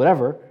Band or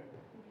whatever,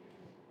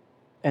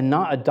 and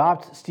not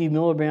adopt Steve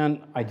Miller Band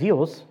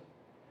ideals,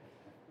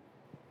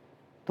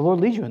 the Lord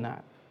leads you in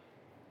that.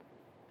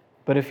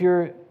 But if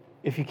you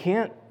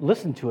can't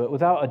listen to it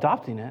without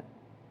adopting it,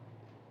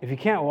 if you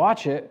can't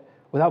watch it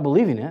without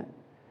believing it,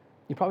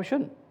 you probably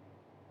shouldn't.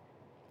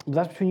 But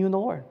that's between you and the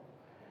Lord.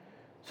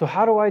 So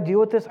how do I deal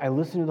with this? I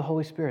listen to the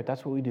Holy Spirit.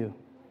 That's what we do.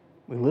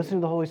 We listen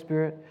to the Holy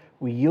Spirit.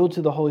 We yield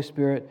to the Holy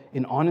Spirit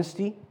in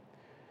honesty,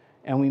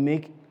 and we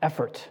make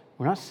effort.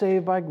 We're not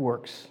saved by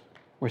works.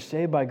 We're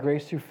saved by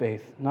grace through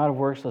faith, not of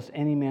works, lest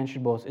any man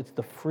should boast. It's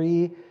the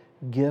free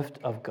gift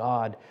of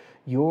God.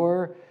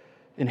 Your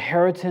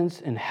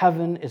inheritance in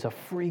heaven is a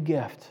free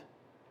gift.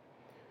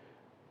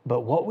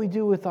 But what we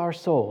do with our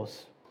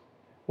souls,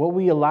 what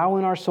we allow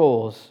in our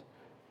souls,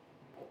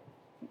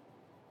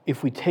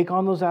 if we take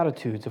on those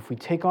attitudes, if we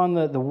take on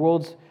the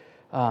world's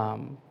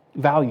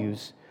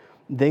values,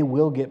 they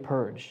will get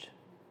purged.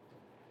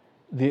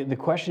 The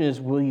question is,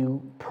 will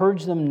you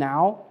purge them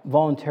now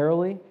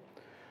voluntarily,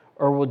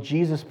 or will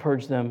Jesus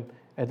purge them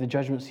at the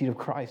judgment seat of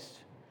Christ?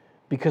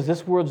 Because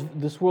this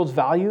world's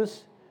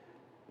values,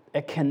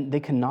 they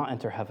cannot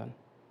enter heaven.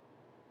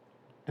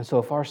 And so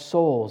if our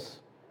souls,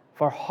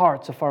 if our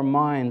hearts, if our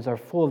minds are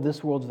full of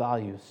this world's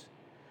values,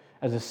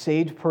 as a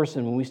saved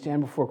person, when we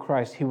stand before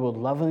Christ, he will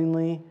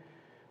lovingly,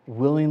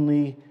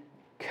 willingly,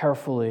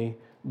 carefully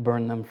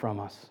burn them from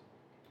us.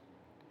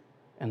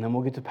 And then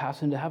we'll get to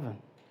pass into heaven.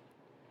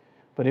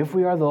 But if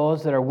we are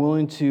those that are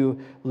willing to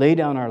lay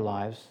down our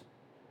lives,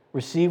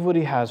 receive what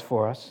he has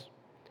for us,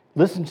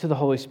 listen to the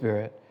Holy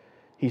Spirit,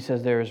 he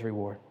says there is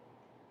reward.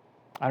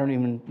 I don't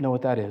even know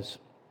what that is,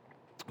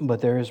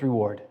 but there is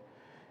reward.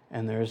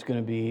 And there is going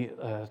to be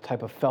a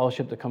type of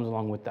fellowship that comes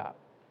along with that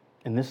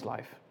in this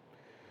life.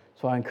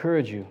 So I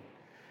encourage you,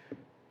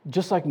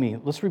 just like me,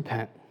 let's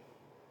repent.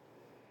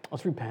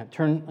 Let's repent.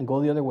 Turn and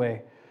go the other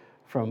way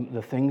from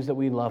the things that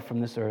we love from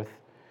this earth,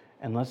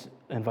 and let's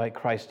invite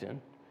Christ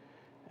in.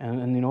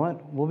 And you know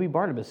what? We'll be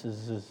Barnabas.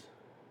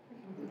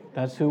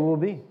 That's who we'll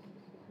be.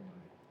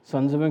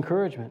 Sons of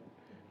encouragement.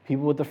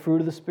 People with the fruit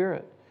of the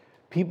Spirit.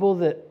 People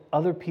that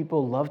other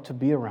people love to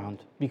be around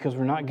because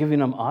we're not giving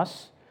them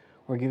us,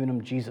 we're giving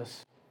them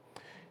Jesus.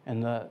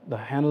 And the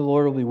hand of the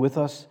Lord will be with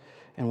us,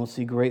 and we'll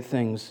see great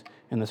things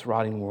in this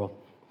rotting world.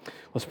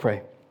 Let's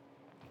pray.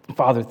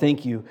 Father,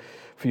 thank you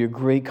for your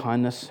great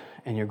kindness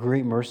and your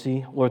great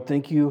mercy. Lord,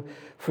 thank you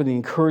for the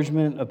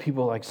encouragement of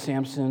people like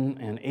Samson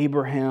and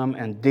Abraham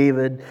and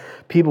David,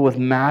 people with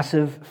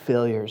massive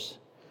failures,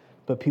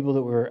 but people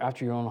that were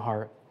after your own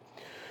heart.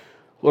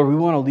 Lord, we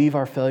want to leave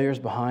our failures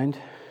behind.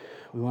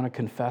 We want to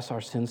confess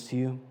our sins to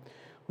you.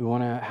 We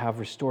want to have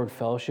restored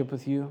fellowship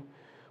with you.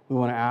 We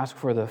want to ask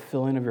for the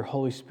filling of your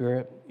Holy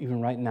Spirit, even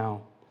right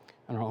now,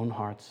 in our own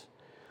hearts.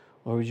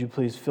 Lord, would you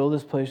please fill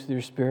this place with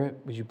your Spirit?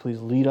 Would you please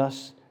lead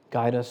us,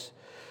 guide us,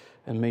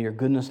 and may your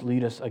goodness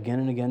lead us again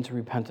and again to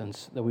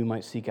repentance, that we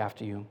might seek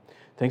after you.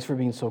 Thanks for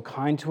being so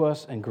kind to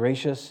us and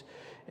gracious,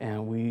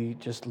 and we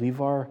just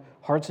leave our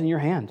hearts in your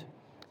hand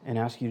and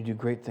ask you to do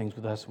great things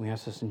with us. We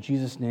ask this in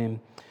Jesus' name,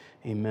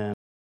 amen.